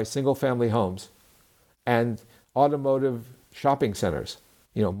occupied by single-family homes and automotive shopping centers.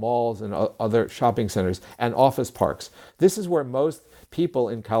 Malls and other shopping centers and office parks. This is where most people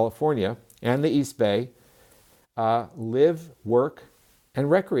in California and the East Bay live, work,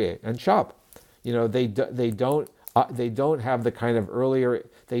 and recreate and shop. They don't have the kind of earlier.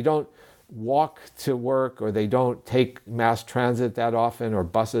 They don't walk to work, or they don't take mass transit that often, or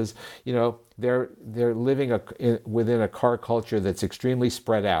buses. They're living within a car culture that's extremely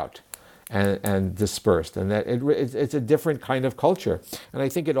spread out and dispersed, and that it's a different kind of culture. And I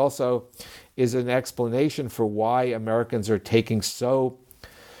think it also is an explanation for why Americans are taking so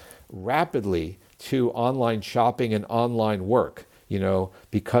rapidly to online shopping and online work,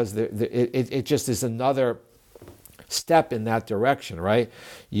 because it just is another step in that direction, right?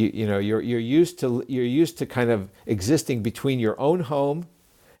 You're used to kind of existing between your own home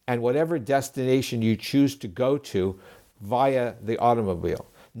and whatever destination you choose to go to via the automobile.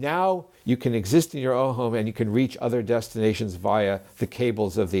 Now you can exist in your own home and you can reach other destinations via the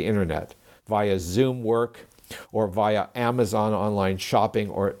cables of the internet, via Zoom work, or via Amazon online shopping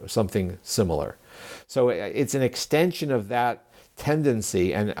or something similar. So it's an extension of that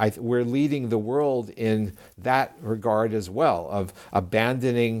tendency, and we're leading the world in that regard as well, of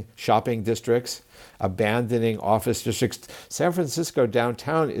abandoning shopping districts, abandoning office districts. San Francisco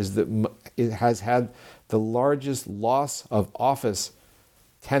downtown has had the largest loss of office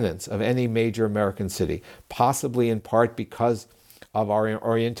tenants of any major American city, possibly in part because of our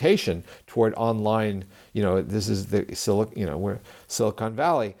orientation toward online. This is we're Silicon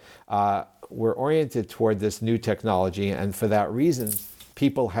Valley. We're oriented toward this new technology, and for that reason,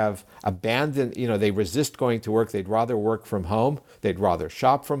 people have abandoned, they resist going to work. They'd rather work from home. They'd rather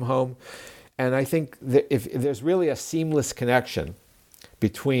shop from home. And I think that if there's really a seamless connection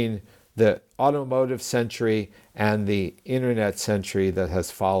between the automotive century and the internet century that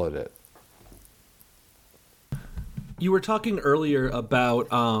has followed it. You were talking earlier about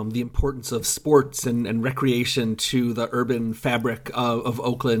the importance of sports and recreation to the urban fabric of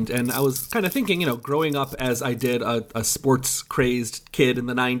Oakland. And I was kind of thinking, growing up as I did, a sports-crazed kid in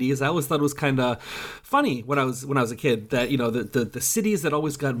the 90s, I always thought it was kind of funny when I was a kid that, the cities that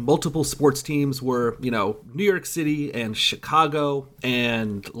always got multiple sports teams were, New York City and Chicago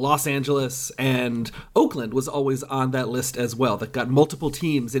and Los Angeles, and Oakland was always on that list as well, that got multiple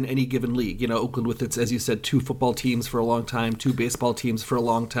teams in any given league. Oakland with its, as you said, 2 football teams for a long time, 2 baseball teams for a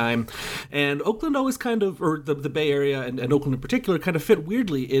long time. And Oakland always kind of, or the Bay Area and Oakland in particular, kind of fit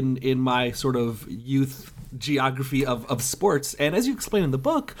weirdly in my sort of youth geography of sports. And as you explain in the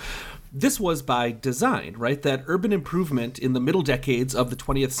book, this was by design, right? That urban improvement in the middle decades of the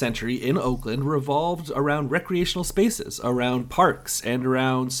 20th century in Oakland revolved around recreational spaces, around parks, and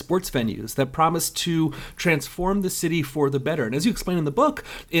around sports venues that promised to transform the city for the better. And as you explain in the book,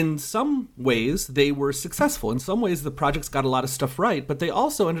 in some ways they were successful. In some ways the projects got a lot of stuff right, but they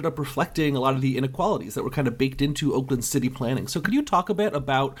also ended up reflecting a lot of the inequalities that were kind of baked into Oakland city planning. So could you talk a bit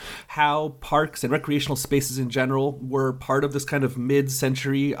about how parks and recreational spaces in general were part of this kind of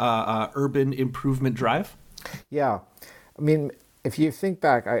mid-century urban improvement drive? Yeah. I mean, if you think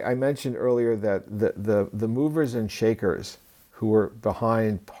back, I mentioned earlier that the movers and shakers who were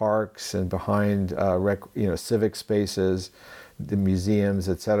behind parks and behind civic spaces, the museums,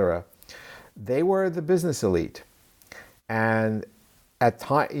 etc., they were the business elite. And at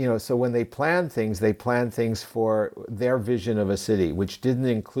time, so when they planned things for their vision of a city, which didn't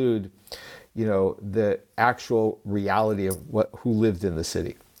include, the actual reality of who lived in the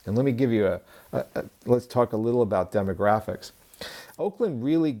city. And let me give you let's talk a little about demographics. Oakland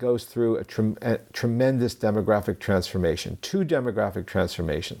really goes through a tremendous demographic transformation, two demographic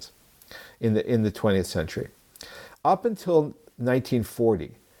transformations in the 20th century. Up until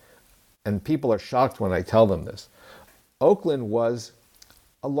 1940, and people are shocked when I tell them this, Oakland was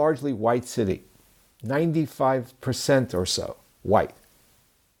a largely white city, 95% or so white.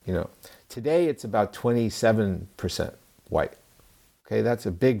 Today it's about 27% white. Okay, that's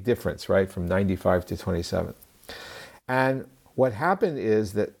a big difference, right, from 95 to 27. And what happened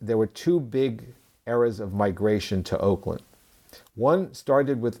is that there were two big eras of migration to Oakland. One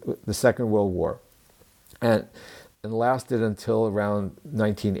started with the Second World War and lasted until around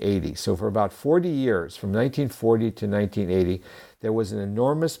 1980. So for about 40 years, from 1940 to 1980, there was an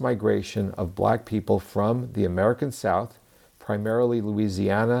enormous migration of black people from the American South, primarily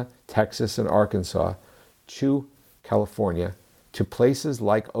Louisiana, Texas, and Arkansas, to California, to places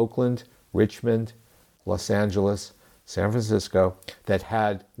like Oakland, Richmond, Los Angeles, San Francisco, that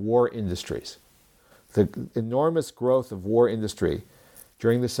had war industries. The enormous growth of war industry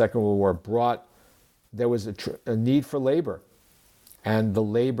during the Second World War there was a need for labor, and the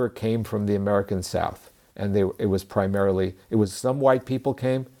labor came from the American South. And it was some white people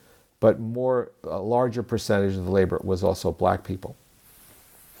came, but a larger percentage of the labor was also black people.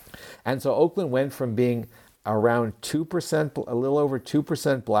 And so Oakland went from being around 2%, a little over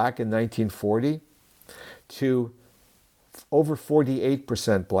 2% black in 1940, to over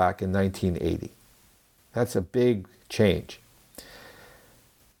 48% black in 1980. That's a big change.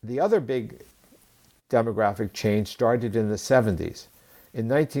 The other big demographic change started in the 70s. In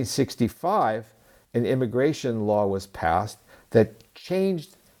 1965, an immigration law was passed that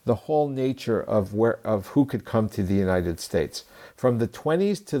changed the whole nature of who could come to the United States. From the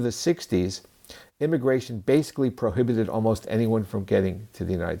 20s to the 60s, immigration basically prohibited almost anyone from getting to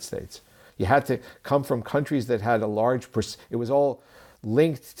the United States. You had to come from countries that had a large it was all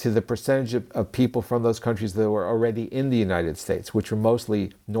linked to the percentage of people from those countries that were already in the United States, which were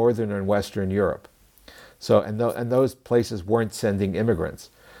mostly Northern and Western Europe. So, and those places weren't sending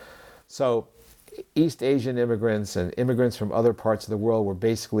immigrants. So East Asian immigrants and immigrants from other parts of the world were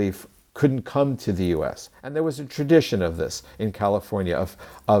basically couldn't come to the U.S. And there was a tradition of this in California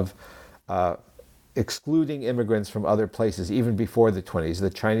of excluding immigrants from other places even before the 20s. The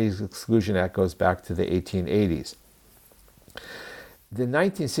Chinese Exclusion Act goes back to the 1880s. The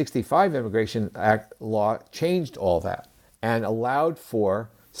 1965 Immigration Act law changed all that and allowed for,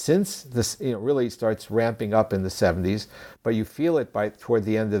 since this really starts ramping up in the 70s, but you feel it toward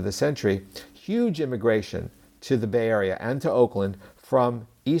the end of the century, huge immigration to the Bay Area and to Oakland from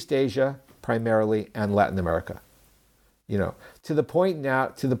East Asia primarily and Latin America. To the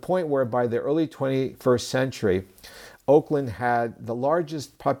point where by the early 21st century, Oakland had the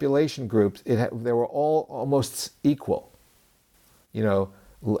largest population groups. They were all almost equal. The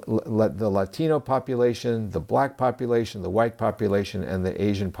Latino population, the black population, the white population, and the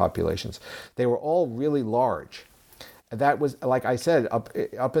Asian populations. They were all really large. That was, like I said, up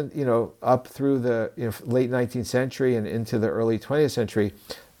through the late 19th century and into the early 20th century.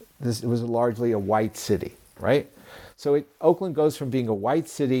 This was largely a white city, right? So Oakland goes from being a white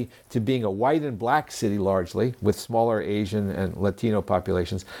city to being a white and black city largely, with smaller Asian and Latino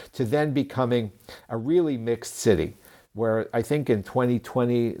populations, to then becoming a really mixed city, where I think in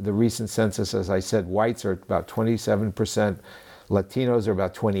 2020, the recent census, as I said, whites are about 27%, Latinos are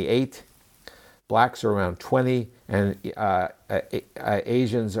about 28%, blacks are around 20%, and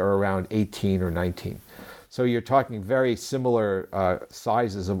Asians are around 18 or 19%. So you're talking very similar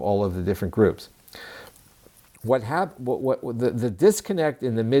sizes of all of the different groups. The disconnect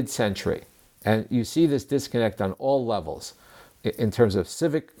in the mid-century, and you see this disconnect on all levels, in terms of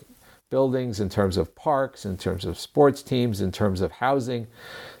civic buildings, in terms of parks, in terms of sports teams, in terms of housing.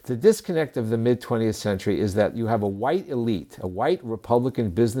 The disconnect of the mid-20th century is that you have a white elite, a white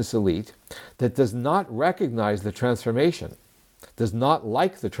Republican business elite, that does not recognize the transformation, does not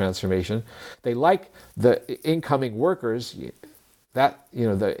like the transformation. They like the incoming workers, that,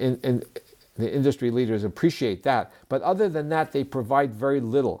 the industry leaders appreciate that, but other than that, they provide very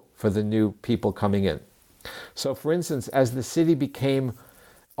little for the new people coming in. So, for instance, as the city became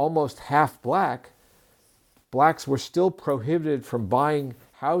almost half black, blacks were still prohibited from buying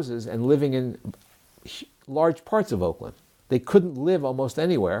houses and living in large parts of Oakland. They couldn't live almost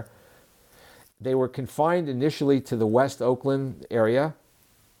anywhere. They were confined initially to the West Oakland area,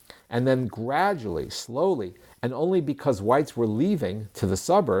 and then gradually, slowly, and only because whites were leaving to the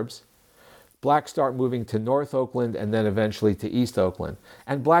suburbs, blacks start moving to North Oakland and then eventually to East Oakland.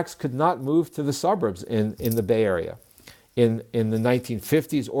 And blacks could not move to the suburbs in the Bay Area in the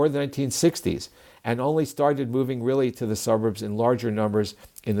 1950s or the 1960s, and only started moving really to the suburbs in larger numbers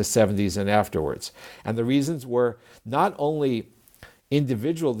in the 70s and afterwards. And the reasons were not only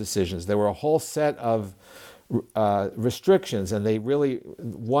individual decisions, there were a whole set of restrictions, and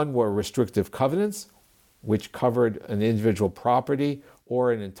one were restrictive covenants, which covered an individual property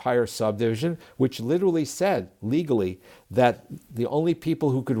or an entire subdivision, which literally said legally that the only people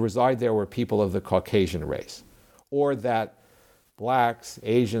who could reside there were people of the Caucasian race, or that blacks,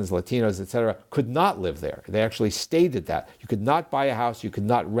 Asians, Latinos, etc., could not live there. They actually stated that. You could not buy a house, you could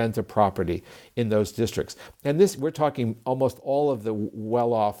not rent a property in those districts. And this, we're talking almost all of the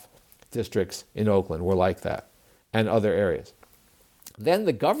well-off districts in Oakland were like that, and other areas. Then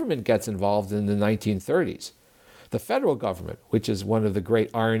the government gets involved in the 1930s. The federal government, which is one of the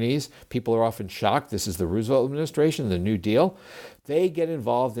great ironies, people are often shocked, this is the Roosevelt administration, the New Deal, they get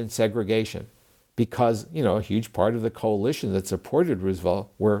involved in segregation because, a huge part of the coalition that supported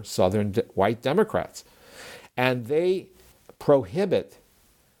Roosevelt were Southern white Democrats. And they prohibit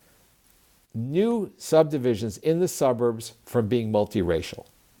new subdivisions in the suburbs from being multiracial.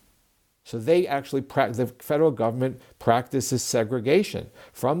 So they actually, the federal government practices segregation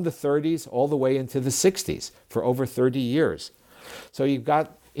from the 30s all the way into the 60s for over 30 years. So you've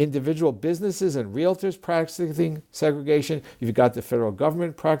got individual businesses and realtors practicing segregation. You've got the federal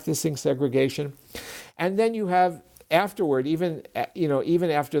government practicing segregation. And then you have afterward, even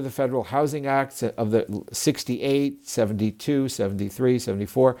after the Federal Housing Acts of the 68, 72, 73,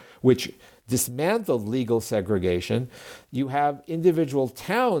 74, which dismantled legal segregation, you have individual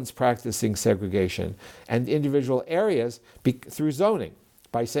towns practicing segregation and individual areas through zoning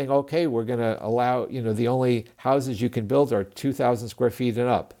by saying, okay, we're going to allow, the only houses you can build are 2,000 square feet and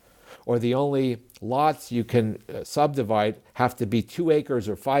up, or the only lots you can subdivide have to be 2 acres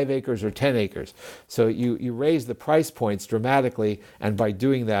or 5 acres or 10 acres. So you raise the price points dramatically, and by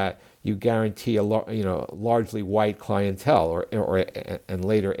doing that, you guarantee a largely white clientele and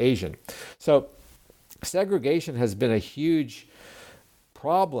later Asian. So segregation has been a huge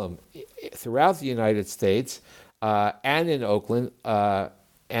problem throughout the United States and in Oakland,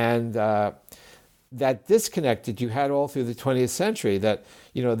 and that disconnect that you had all through the 20th century, that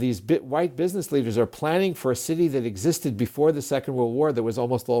these white business leaders are planning for a city that existed before the Second World War that was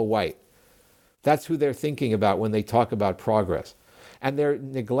almost all white. That's who they're thinking about when they talk about progress. And they're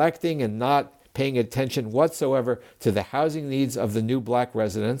neglecting and not paying attention whatsoever to the housing needs of the new black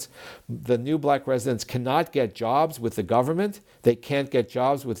residents. The new black residents cannot get jobs with the government. They can't get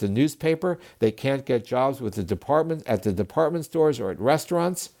jobs with the newspaper. They can't get jobs with the department stores or at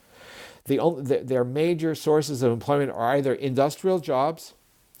restaurants. Their major sources of employment are either industrial jobs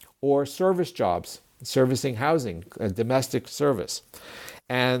or service jobs, servicing housing, domestic service.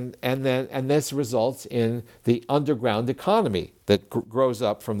 And this results in the underground economy that grows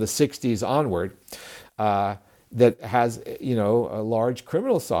up from the 60s onward, that has a large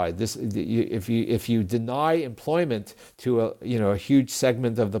criminal side. If you deny employment to a huge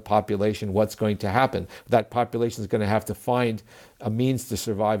segment of the population, what's going to happen? That population is going to have to find a means to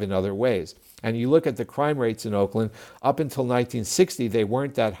survive in other ways. And you look at the crime rates in Oakland, up until 1960, they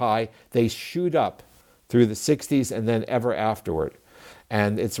weren't that high. They shoot up through the 60s and then ever afterward.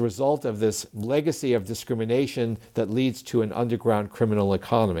 And it's a result of this legacy of discrimination that leads to an underground criminal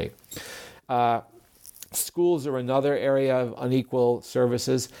economy. Schools are another area of unequal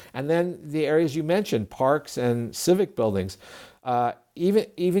services. And then the areas you mentioned, parks and civic buildings. Even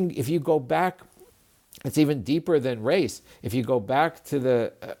if you go back, it's even deeper than race. If you go back to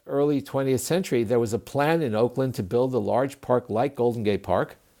the early 20th century, there was a plan in Oakland to build a large park like Golden Gate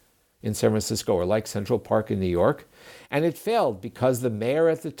Park in San Francisco, or like Central Park in New York. And it failed because the mayor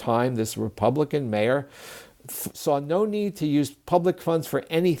at the time, this Republican mayor, saw no need to use public funds for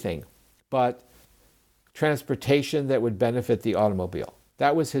anything but transportation that would benefit the automobile.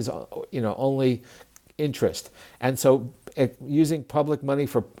 That was his, only interest. And so using public money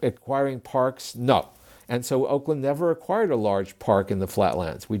for acquiring parks, no. And so Oakland never acquired a large park in the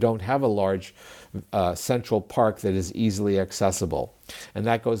flatlands. We don't have a large central park that is easily accessible. And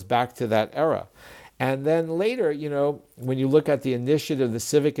that goes back to that era. And then later, when you look at the initiative, the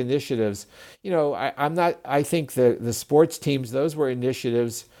civic initiatives, I think the sports teams, those were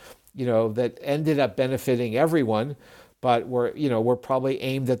initiatives, that ended up benefiting everyone, but were probably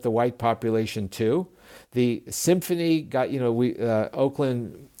aimed at the white population too. The symphony got,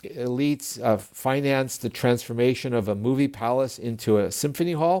 Oakland elites financed the transformation of a movie palace into a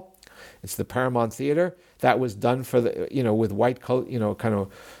symphony hall. It's the Paramount Theater. That was done for the, with white, kind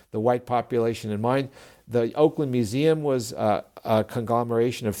of the white population in mind. The Oakland Museum was a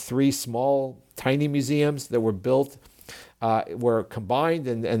conglomeration of 3 small, tiny museums that were built, were combined,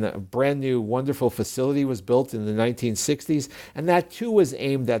 and a brand new, wonderful facility was built in the 1960s. And that too was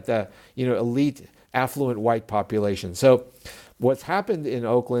aimed at the, elite, affluent white population. So what's happened in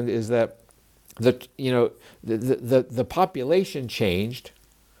Oakland is that the population changed,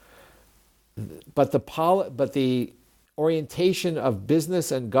 but the orientation of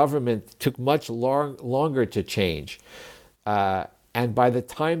business and government took much longer to change. And by the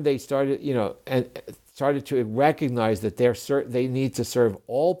time they started, started to recognize that they need to serve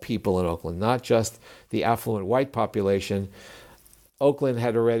all people in Oakland, not just the affluent white population, Oakland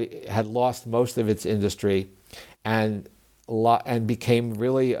had lost most of its industry and became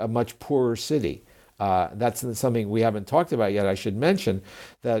really a much poorer city. That's something we haven't talked about yet. I should mention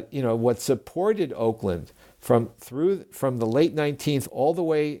that what supported Oakland from the late 19th all the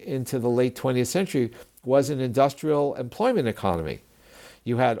way into the late 20th century was an industrial employment economy.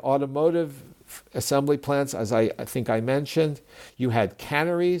 You had automotive assembly plants, as I think I mentioned. You had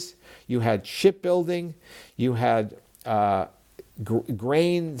canneries. You had shipbuilding. You had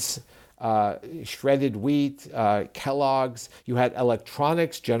grains, shredded wheat, Kellogg's. You had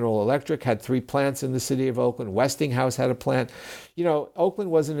electronics. General Electric had 3 plants in the city of Oakland. Westinghouse had a plant.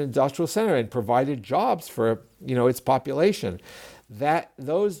 Oakland was an industrial center and provided jobs for, its population.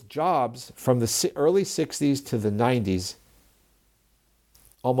 Those jobs from the early 60s to the 90s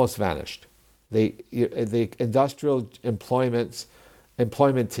almost vanished. The industrial employment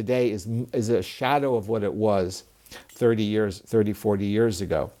today is a shadow of what it was 30, 40 years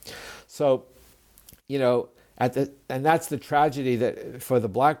ago. So, and that's the tragedy that for the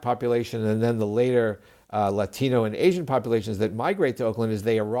black population and then the later Latino and Asian populations that migrate to Oakland is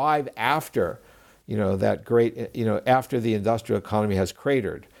they arrive after, that great, after the industrial economy has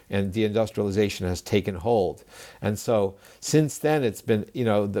cratered and deindustrialization has taken hold. And so since then it's been,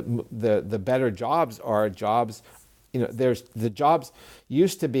 the better jobs are jobs, there's the jobs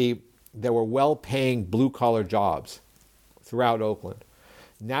used to be, there were well-paying blue-collar jobs throughout Oakland.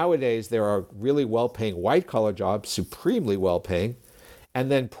 Nowadays, there are really well-paying white-collar jobs, supremely well-paying,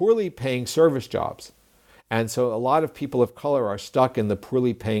 and then poorly-paying service jobs. And so a lot of people of color are stuck in the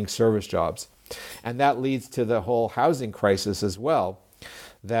poorly-paying service jobs. And that leads to the whole housing crisis as well,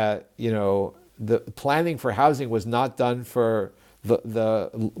 that, the planning for housing was not done for the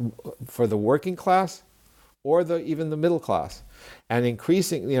working class or even the middle class. And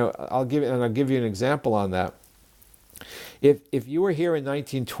increasing, I'll give you an example on that. If you were here in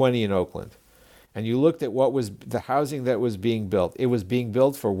 1920 in Oakland and you looked at what was the housing that was being built, it was being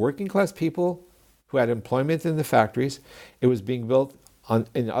built for working class people who had employment in the factories. It was being built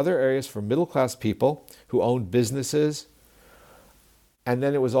in other areas for middle class people who owned businesses. And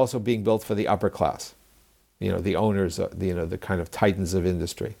then it was also being built for the upper class, the owners, the kind of titans of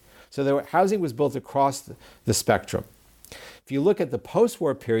industry. So housing was built across the spectrum. If you look at the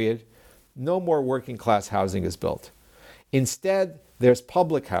post-war period, no more working class housing is built. Instead, there's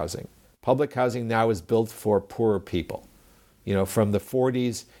public housing. Public housing now is built for poorer people, from the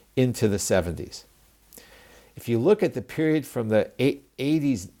 40s into the 70s. If you look at the period from the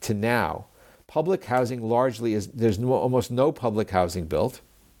 80s to now, public housing largely there's almost no public housing built.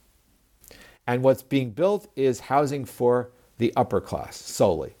 And what's being built is housing for the upper class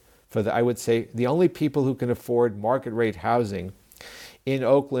solely. I would say the only people who can afford market rate housing in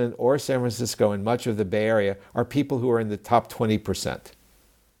Oakland or San Francisco and much of the Bay Area are people who are in the top 20%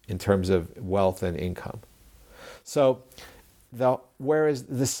 in terms of wealth and income. So whereas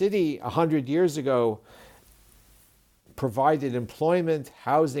the city 100 years ago provided employment,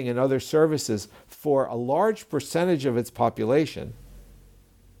 housing, and other services for a large percentage of its population,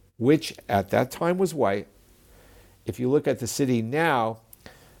 which at that time was white, if you look at the city now,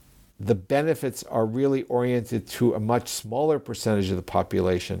 the benefits are really oriented to a much smaller percentage of the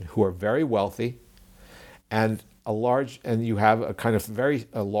population who are very wealthy, and you have a kind of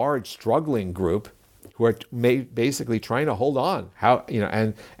a large struggling group who are basically trying to hold on,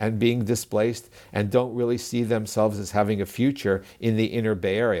 and being displaced and don't really see themselves as having a future in the inner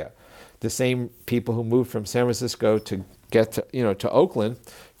Bay Area. The same people who moved from San Francisco to get to Oakland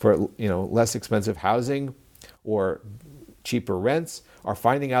for less expensive housing or cheaper rents are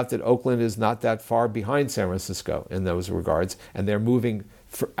finding out that Oakland is not that far behind San Francisco in those regards, and they're moving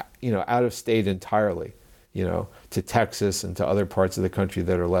out of state entirely, to Texas and to other parts of the country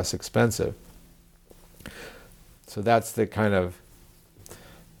that are less expensive. So that's this kind of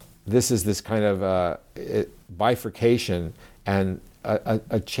bifurcation and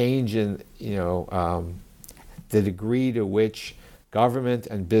a change in the degree to which government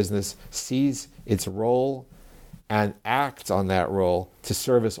and business sees its role and acts on that role to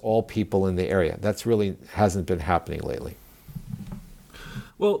service all people in the area. That's really hasn't been happening lately.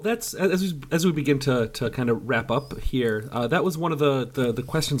 Well, that's as we begin to kind of wrap up here. That was one of the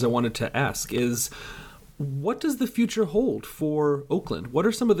questions I wanted to ask is, what does the future hold for Oakland? What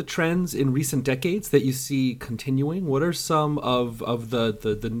are some of the trends in recent decades that you see continuing? What are some of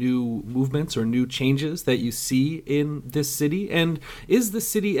the new movements or new changes that you see in this city? And is the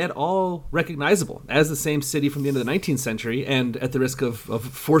city at all recognizable as the same city from the end of the 19th century? And at the risk of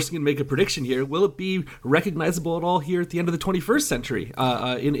forcing you to make a prediction here, will it be recognizable at all here at the end of the 21st century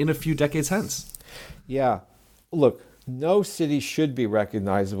in a few decades hence? Yeah. Look, no city should be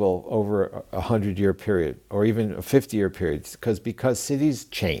recognizable over a 100-year period or even a 50-year period because cities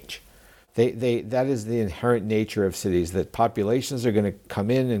change. That is the inherent nature of cities, that populations are going to come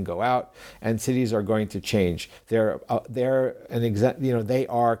in and go out, and cities are going to change. They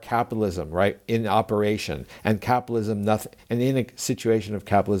are capitalism, right, in operation, and capitalism nothing. And in a situation of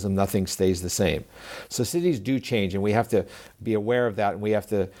capitalism, nothing stays the same. So cities do change, and we have to be aware of that, and we have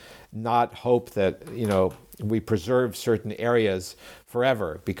to not hope that we preserve certain areas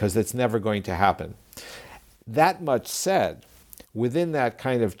forever, because it's never going to happen. That much said, within that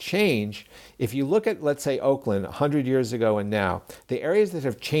kind of change, if you look at, let's say, Oakland 100 years ago and now, the areas that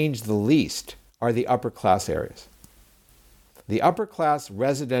have changed the least are the upper class areas. The upper class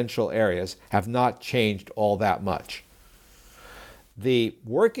residential areas have not changed all that much. The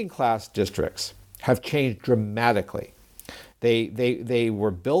working class districts have changed dramatically. They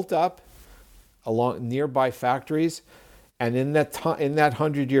were built up along nearby factories, and in that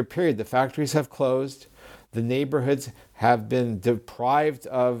 100-year period, the factories have closed. The neighborhoods have been deprived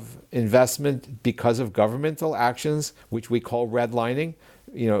of investment because of governmental actions, which we call redlining,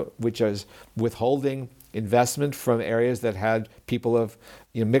 which is withholding investment from areas that had people of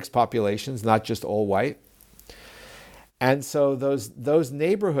mixed populations, not just all white. And so those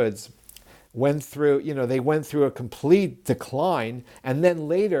neighborhoods went through a complete decline, and then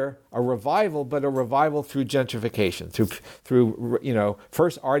later a revival, but a revival through gentrification, through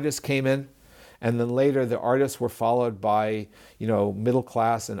first artists came in, and then later the artists were followed by middle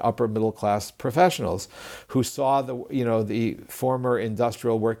class and upper middle class professionals who saw the former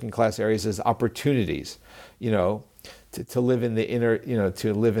industrial working class areas as opportunities, to live in the inner,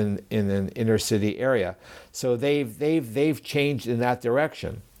 to live in an inner city area. So they've changed in that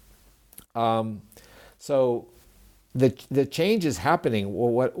direction. So the change is happening.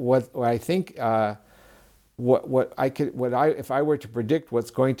 Well, what I think, if I were to predict what's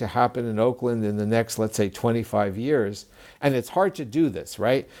going to happen in Oakland in the next, let's say, 25 years, and it's hard to do this,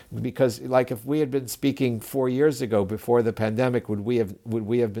 right? Because if we had been speaking 4 years ago before the pandemic, would we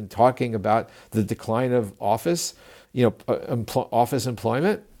have been talking about the decline of office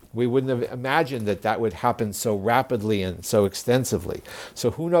employment? We wouldn't have imagined that would happen so rapidly and so extensively.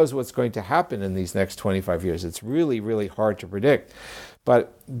 So who knows what's going to happen in these next 25 years? It's really, really hard to predict.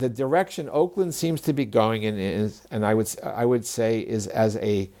 But the direction Oakland seems to be going in is, and I would say, is as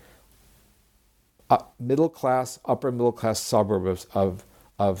a middle class, upper middle class suburb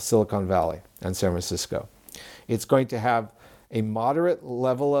of Silicon Valley and San Francisco. It's going to have a moderate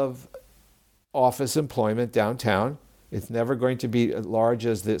level of office employment downtown. It's never going to be as large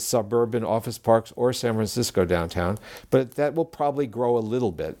as the suburban office parks or San Francisco downtown, but that will probably grow a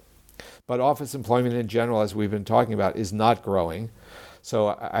little bit. But office employment in general, as we've been talking about, is not growing. So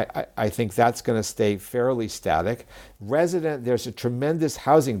I think that's going to stay fairly static. There's a tremendous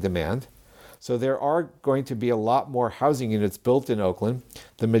housing demand. So there are going to be a lot more housing units built in Oakland.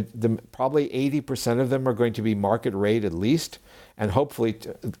 Probably 80% of them are going to be market rate at least, and hopefully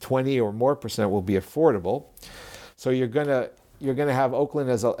 20 or more percent will be affordable. So you're going to you're going to have Oakland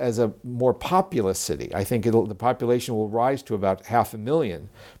as a more populous city. I think the population will rise to about 500,000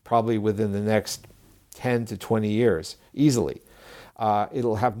 probably within the next 10 to 20 years, easily.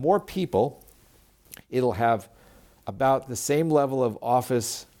 It'll have more people. It'll have about the same level of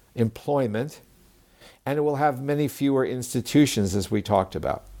office employment, and it will have many fewer institutions, as we talked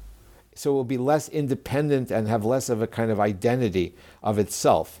about. So it will be less independent and have less of a kind of identity of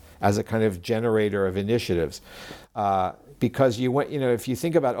itself as a kind of generator of initiatives. Because if you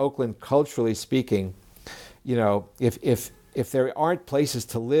think about Oakland culturally speaking, if there aren't places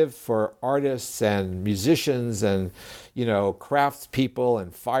to live for artists and musicians and craftspeople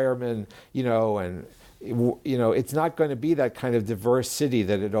and firemen, it's not going to be that kind of diverse city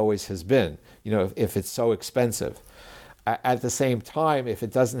that it always has been, if it's so expensive. At the same time, if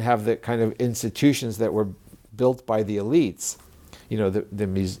it doesn't have the kind of institutions that were built by the elites,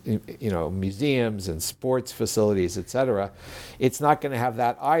 museums and sports facilities, etc., it's not going to have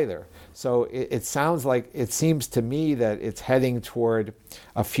that either. So it seems to me that it's heading toward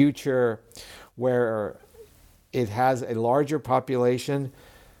a future where it has a larger population.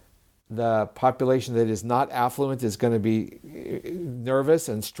 The population that is not affluent is going to be nervous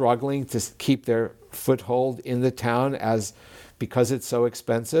and struggling to keep their foothold in the town because it's so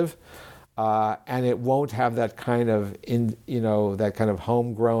expensive. And it won't have that kind of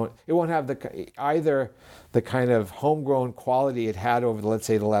homegrown. It won't have either the kind of homegrown quality it had over, let's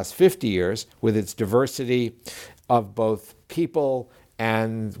say, the last 50 years, with its diversity of both people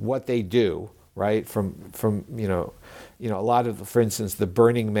and what they do. Right, from a lot of, for instance, the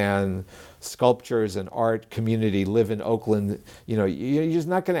Burning Man sculptures and art community live in Oakland. You're just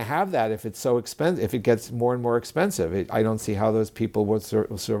not going to have that if it's so expensive. If it gets more and more expensive, I don't see how those people will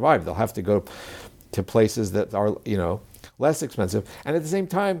survive. They'll have to go to places that are less expensive. And at the same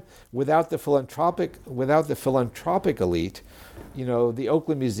time, without the philanthropic elite, the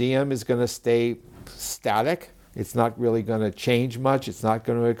Oakland Museum is going to stay static. It's not really going to change much. It's not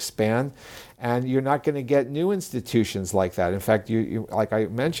going to expand, and you're not going to get new institutions like that. In fact, you like I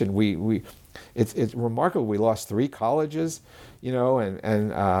mentioned, it's remarkable. We lost 3 colleges, and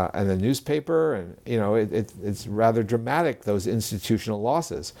the newspaper, and it's rather dramatic, those institutional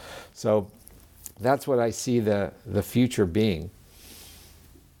losses. So that's what I see the future being.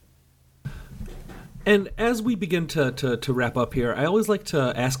 And as we begin to wrap up here, I always like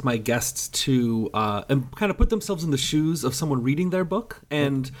to ask my guests to kind of put themselves in the shoes of someone reading their book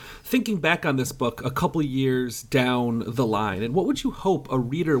and thinking back on this book a couple years down the line. And what would you hope a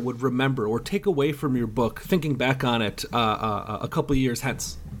reader would remember or take away from your book, thinking back on it a couple years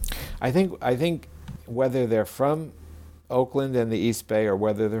hence? I think whether they're from Oakland and the East Bay or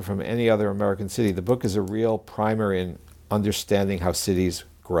whether they're from any other American city, the book is a real primer in understanding how cities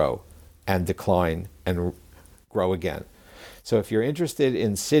grow and decline and grow again. So if you're interested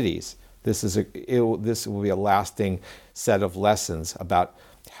in cities, this will be a lasting set of lessons about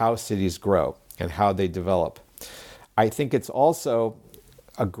how cities grow and how they develop. I think it's also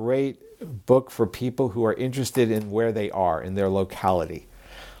a great book for people who are interested in where they are, in their locality.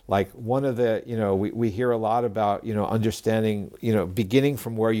 Like one of the, we hear a lot about, understanding, beginning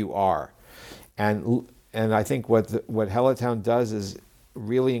from where you are. And I think what Hellatown does is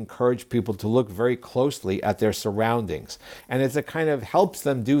really encourage people to look very closely at their surroundings. And it kind of helps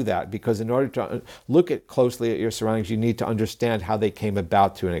them do that, because in order to look closely at your surroundings, you need to understand how they came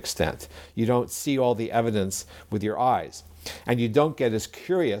about to an extent. You don't see all the evidence with your eyes. And you don't get as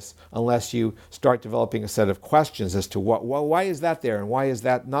curious unless you start developing a set of questions as to why is that there and why is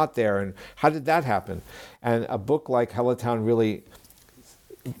that not there and how did that happen? And a book like Hellatown really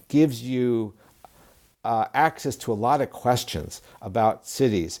gives you access to a lot of questions about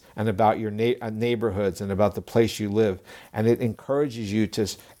cities and about your neighborhoods and about the place you live. And it encourages you to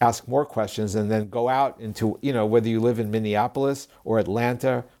ask more questions and then go out into, whether you live in Minneapolis or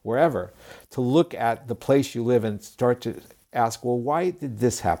Atlanta, wherever, to look at the place you live and start to ask, well, why did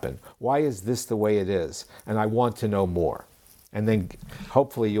this happen? Why is this the way it is? And I want to know more. And then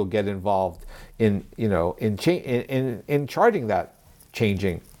hopefully you'll get involved in charting that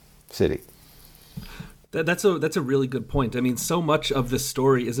changing city. That's a really good point. I mean, so much of this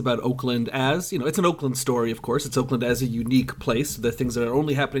story is about Oakland as, it's an Oakland story, of course. It's Oakland as a unique place, the things that are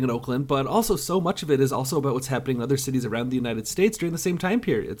only happening in Oakland, but also so much of it is also about what's happening in other cities around the United States during the same time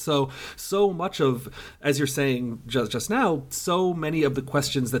period. So much of, as you're saying just now, so many of the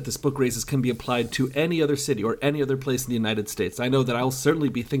questions that this book raises can be applied to any other city or any other place in the United States. I know that I'll certainly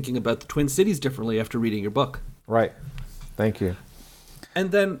be thinking about the Twin Cities differently after reading your book. Right. Thank you.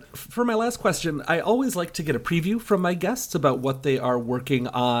 And then for my last question, I always like to get a preview from my guests about what they are working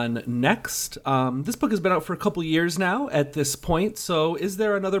on next. This book has been out for a couple years now at this point. So is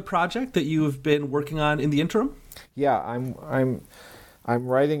there another project that you've been working on in the interim? Yeah, I'm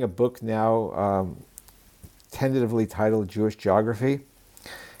writing a book now, tentatively titled Jewish Geography,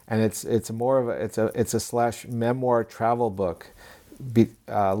 and it's more of a slash memoir travel book,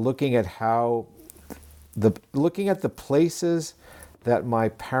 looking at the places that my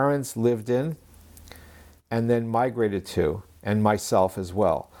parents lived in and then migrated to, and myself as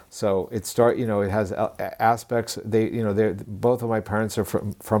well. So it has aspects. Both of my parents are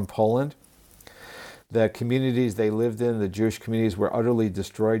from Poland. The communities they lived in, the Jewish communities, were utterly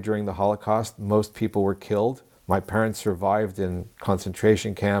destroyed during the Holocaust. Most people were killed. My parents survived in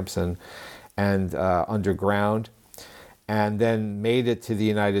concentration camps and underground, and then made it to the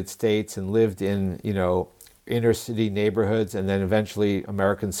United States and lived in inner city neighborhoods, and then eventually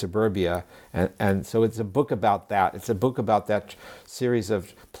American suburbia. And so it's a book about that. It's a book about that series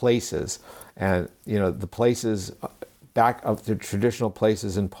of places, and the places back of the traditional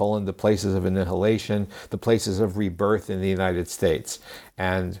places in Poland, the places of annihilation, the places of rebirth in the United States,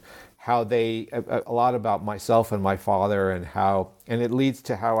 and how a lot about myself and my father, and it leads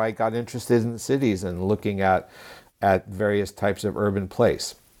to how I got interested in cities and looking at various types of urban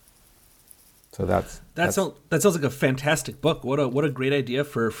place. So that sounds like a fantastic book. What a great idea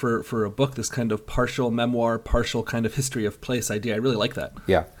for a book, this kind of partial memoir, partial kind of history of place idea. I really like that.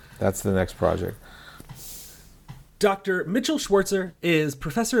 Yeah, that's the next project. Dr. Mitchell Schwarzer is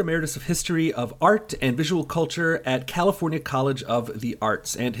Professor Emeritus of History of Art and Visual Culture at California College of the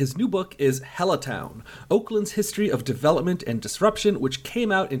Arts, and his new book is Hellatown, Oakland's History of Development and Disruption, which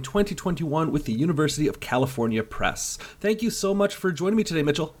came out in 2021 with the University of California Press. Thank you so much for joining me today,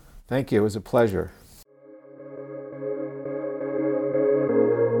 Mitchell. Thank you. It was a pleasure.